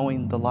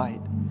knowing the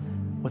light,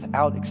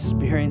 without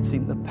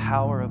experiencing the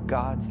power of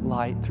God's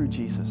light through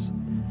Jesus.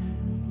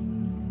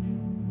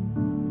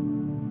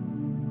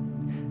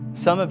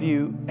 Some of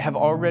you have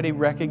already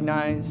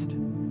recognized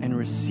and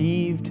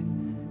received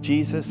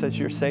Jesus as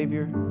your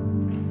Savior.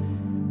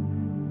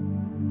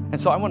 And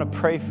so I want to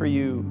pray for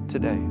you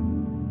today.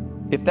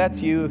 If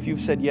that's you, if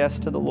you've said yes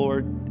to the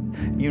Lord,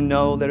 you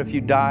know that if you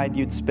died,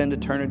 you'd spend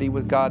eternity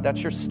with God.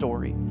 That's your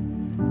story.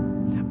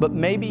 But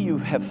maybe you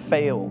have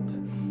failed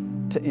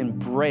to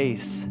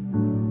embrace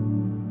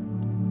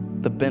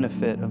the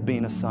benefit of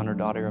being a son or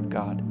daughter of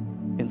God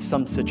in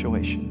some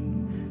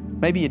situation.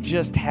 Maybe you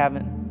just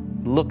haven't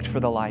looked for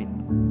the light.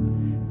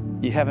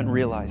 You haven't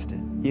realized it.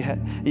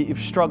 You've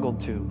struggled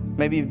to.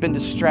 Maybe you've been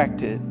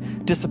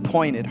distracted,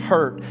 disappointed,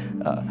 hurt,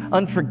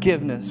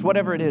 unforgiveness,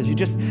 whatever it is. You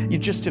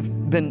just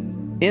have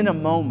been in a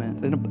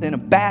moment, in a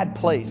bad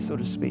place, so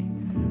to speak,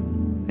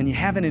 and you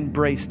haven't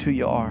embraced who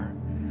you are.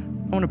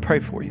 I want to pray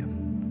for you.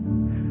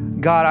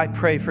 God, I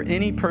pray for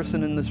any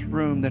person in this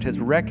room that has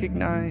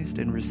recognized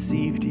and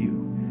received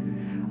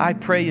you. I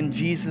pray in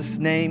Jesus'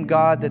 name,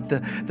 God, that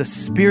the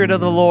Spirit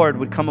of the Lord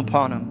would come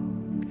upon them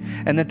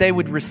and that they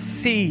would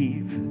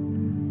receive,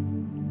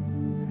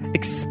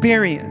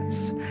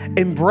 experience,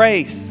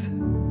 embrace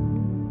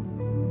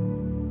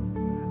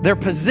their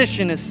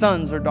position as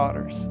sons or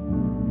daughters,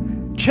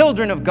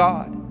 children of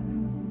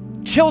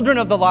God, children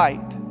of the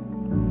light.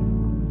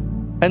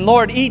 And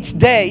Lord, each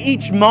day,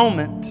 each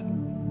moment,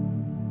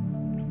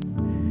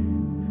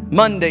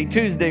 Monday,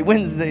 Tuesday,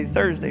 Wednesday,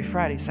 Thursday,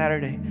 Friday,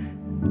 Saturday,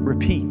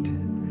 repeat.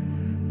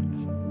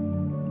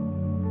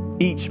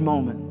 each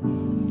moment,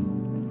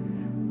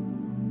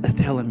 that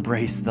they'll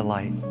embrace the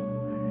light.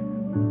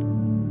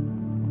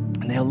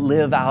 And they'll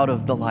live out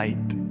of the light.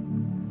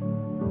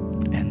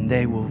 And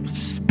they will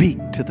speak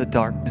to the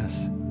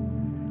darkness.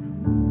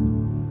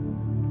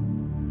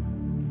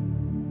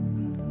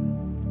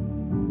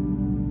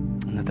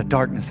 And that the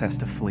darkness has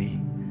to flee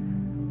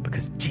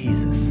because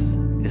Jesus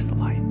is the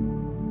light.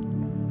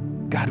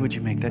 God, would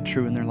you make that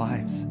true in their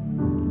lives?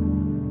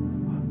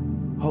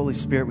 Holy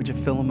Spirit, would you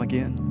fill them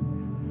again?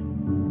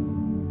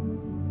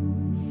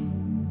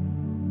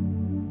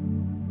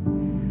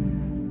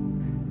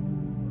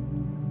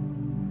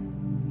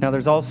 Now,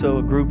 there's also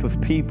a group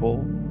of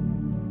people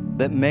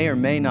that may or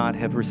may not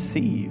have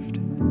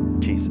received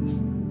Jesus.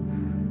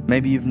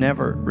 Maybe you've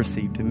never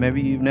received Him.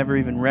 Maybe you've never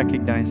even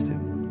recognized Him.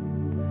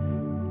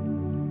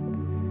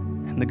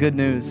 And the good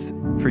news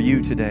for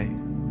you today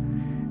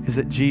is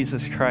that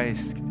Jesus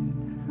Christ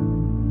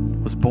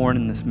was born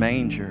in this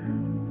manger.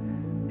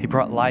 He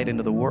brought light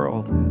into the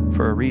world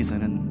for a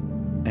reason,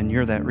 and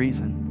you're that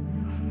reason.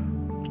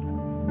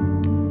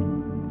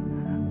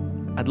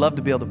 I'd love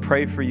to be able to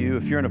pray for you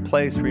if you're in a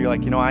place where you're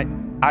like,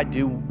 I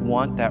do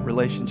want that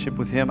relationship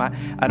with Him.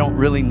 I don't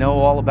really know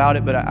all about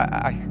it, but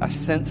I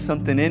sense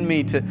something in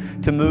me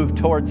to move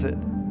towards it.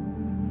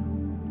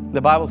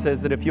 The Bible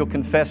says that if you'll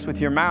confess with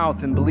your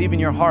mouth and believe in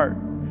your heart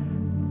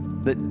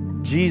that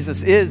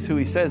Jesus is who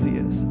He says He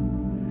is,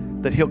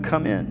 that He'll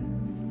come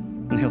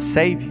in and He'll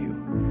save you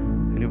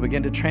and He'll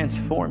begin to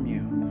transform you.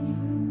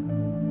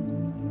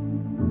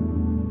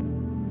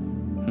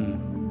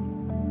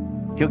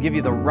 He'll give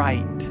you the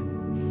right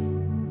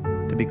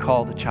to be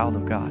called a child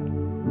of God.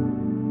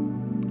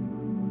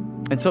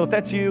 And so if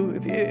that's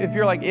you, if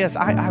you're like, yes,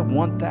 I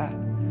want that.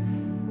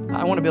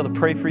 I want to be able to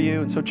pray for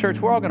you. And so church,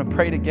 we're all going to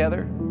pray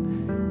together.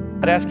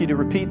 I'd ask you to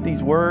repeat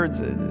these words.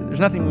 There's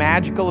nothing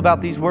magical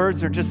about these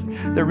words.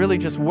 They're really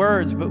just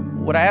words. But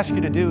what I ask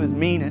you to do is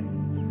mean it.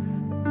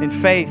 In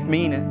faith,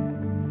 mean it.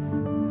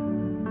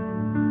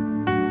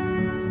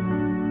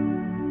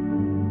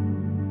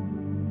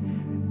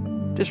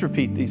 Just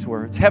repeat these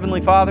words. Heavenly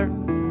Father,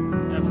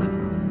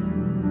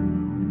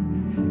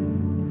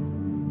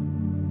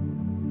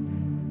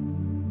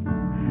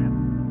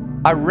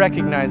 I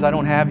recognize I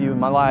don't have you in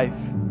my life.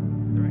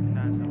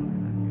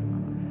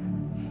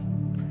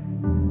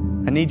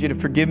 I need you to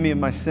forgive me of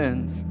my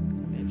sins.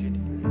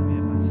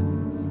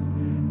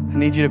 I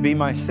need you to be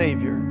my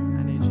Savior.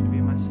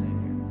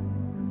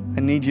 I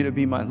need you to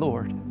be my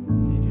Lord.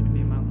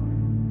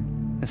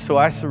 And so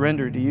I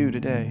surrender to you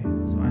today.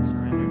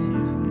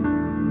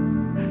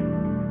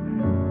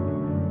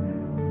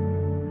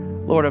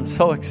 Lord, I'm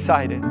so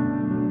excited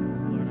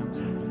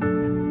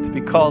to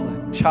be called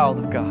a child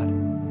of God.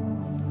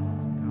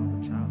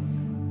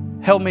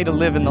 Help me to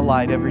live in the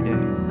light every day.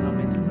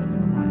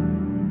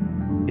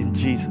 In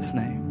Jesus'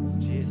 name.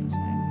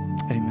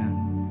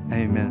 Amen.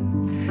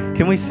 Amen.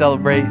 Can we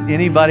celebrate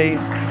anybody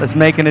that's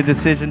making a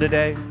decision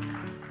today?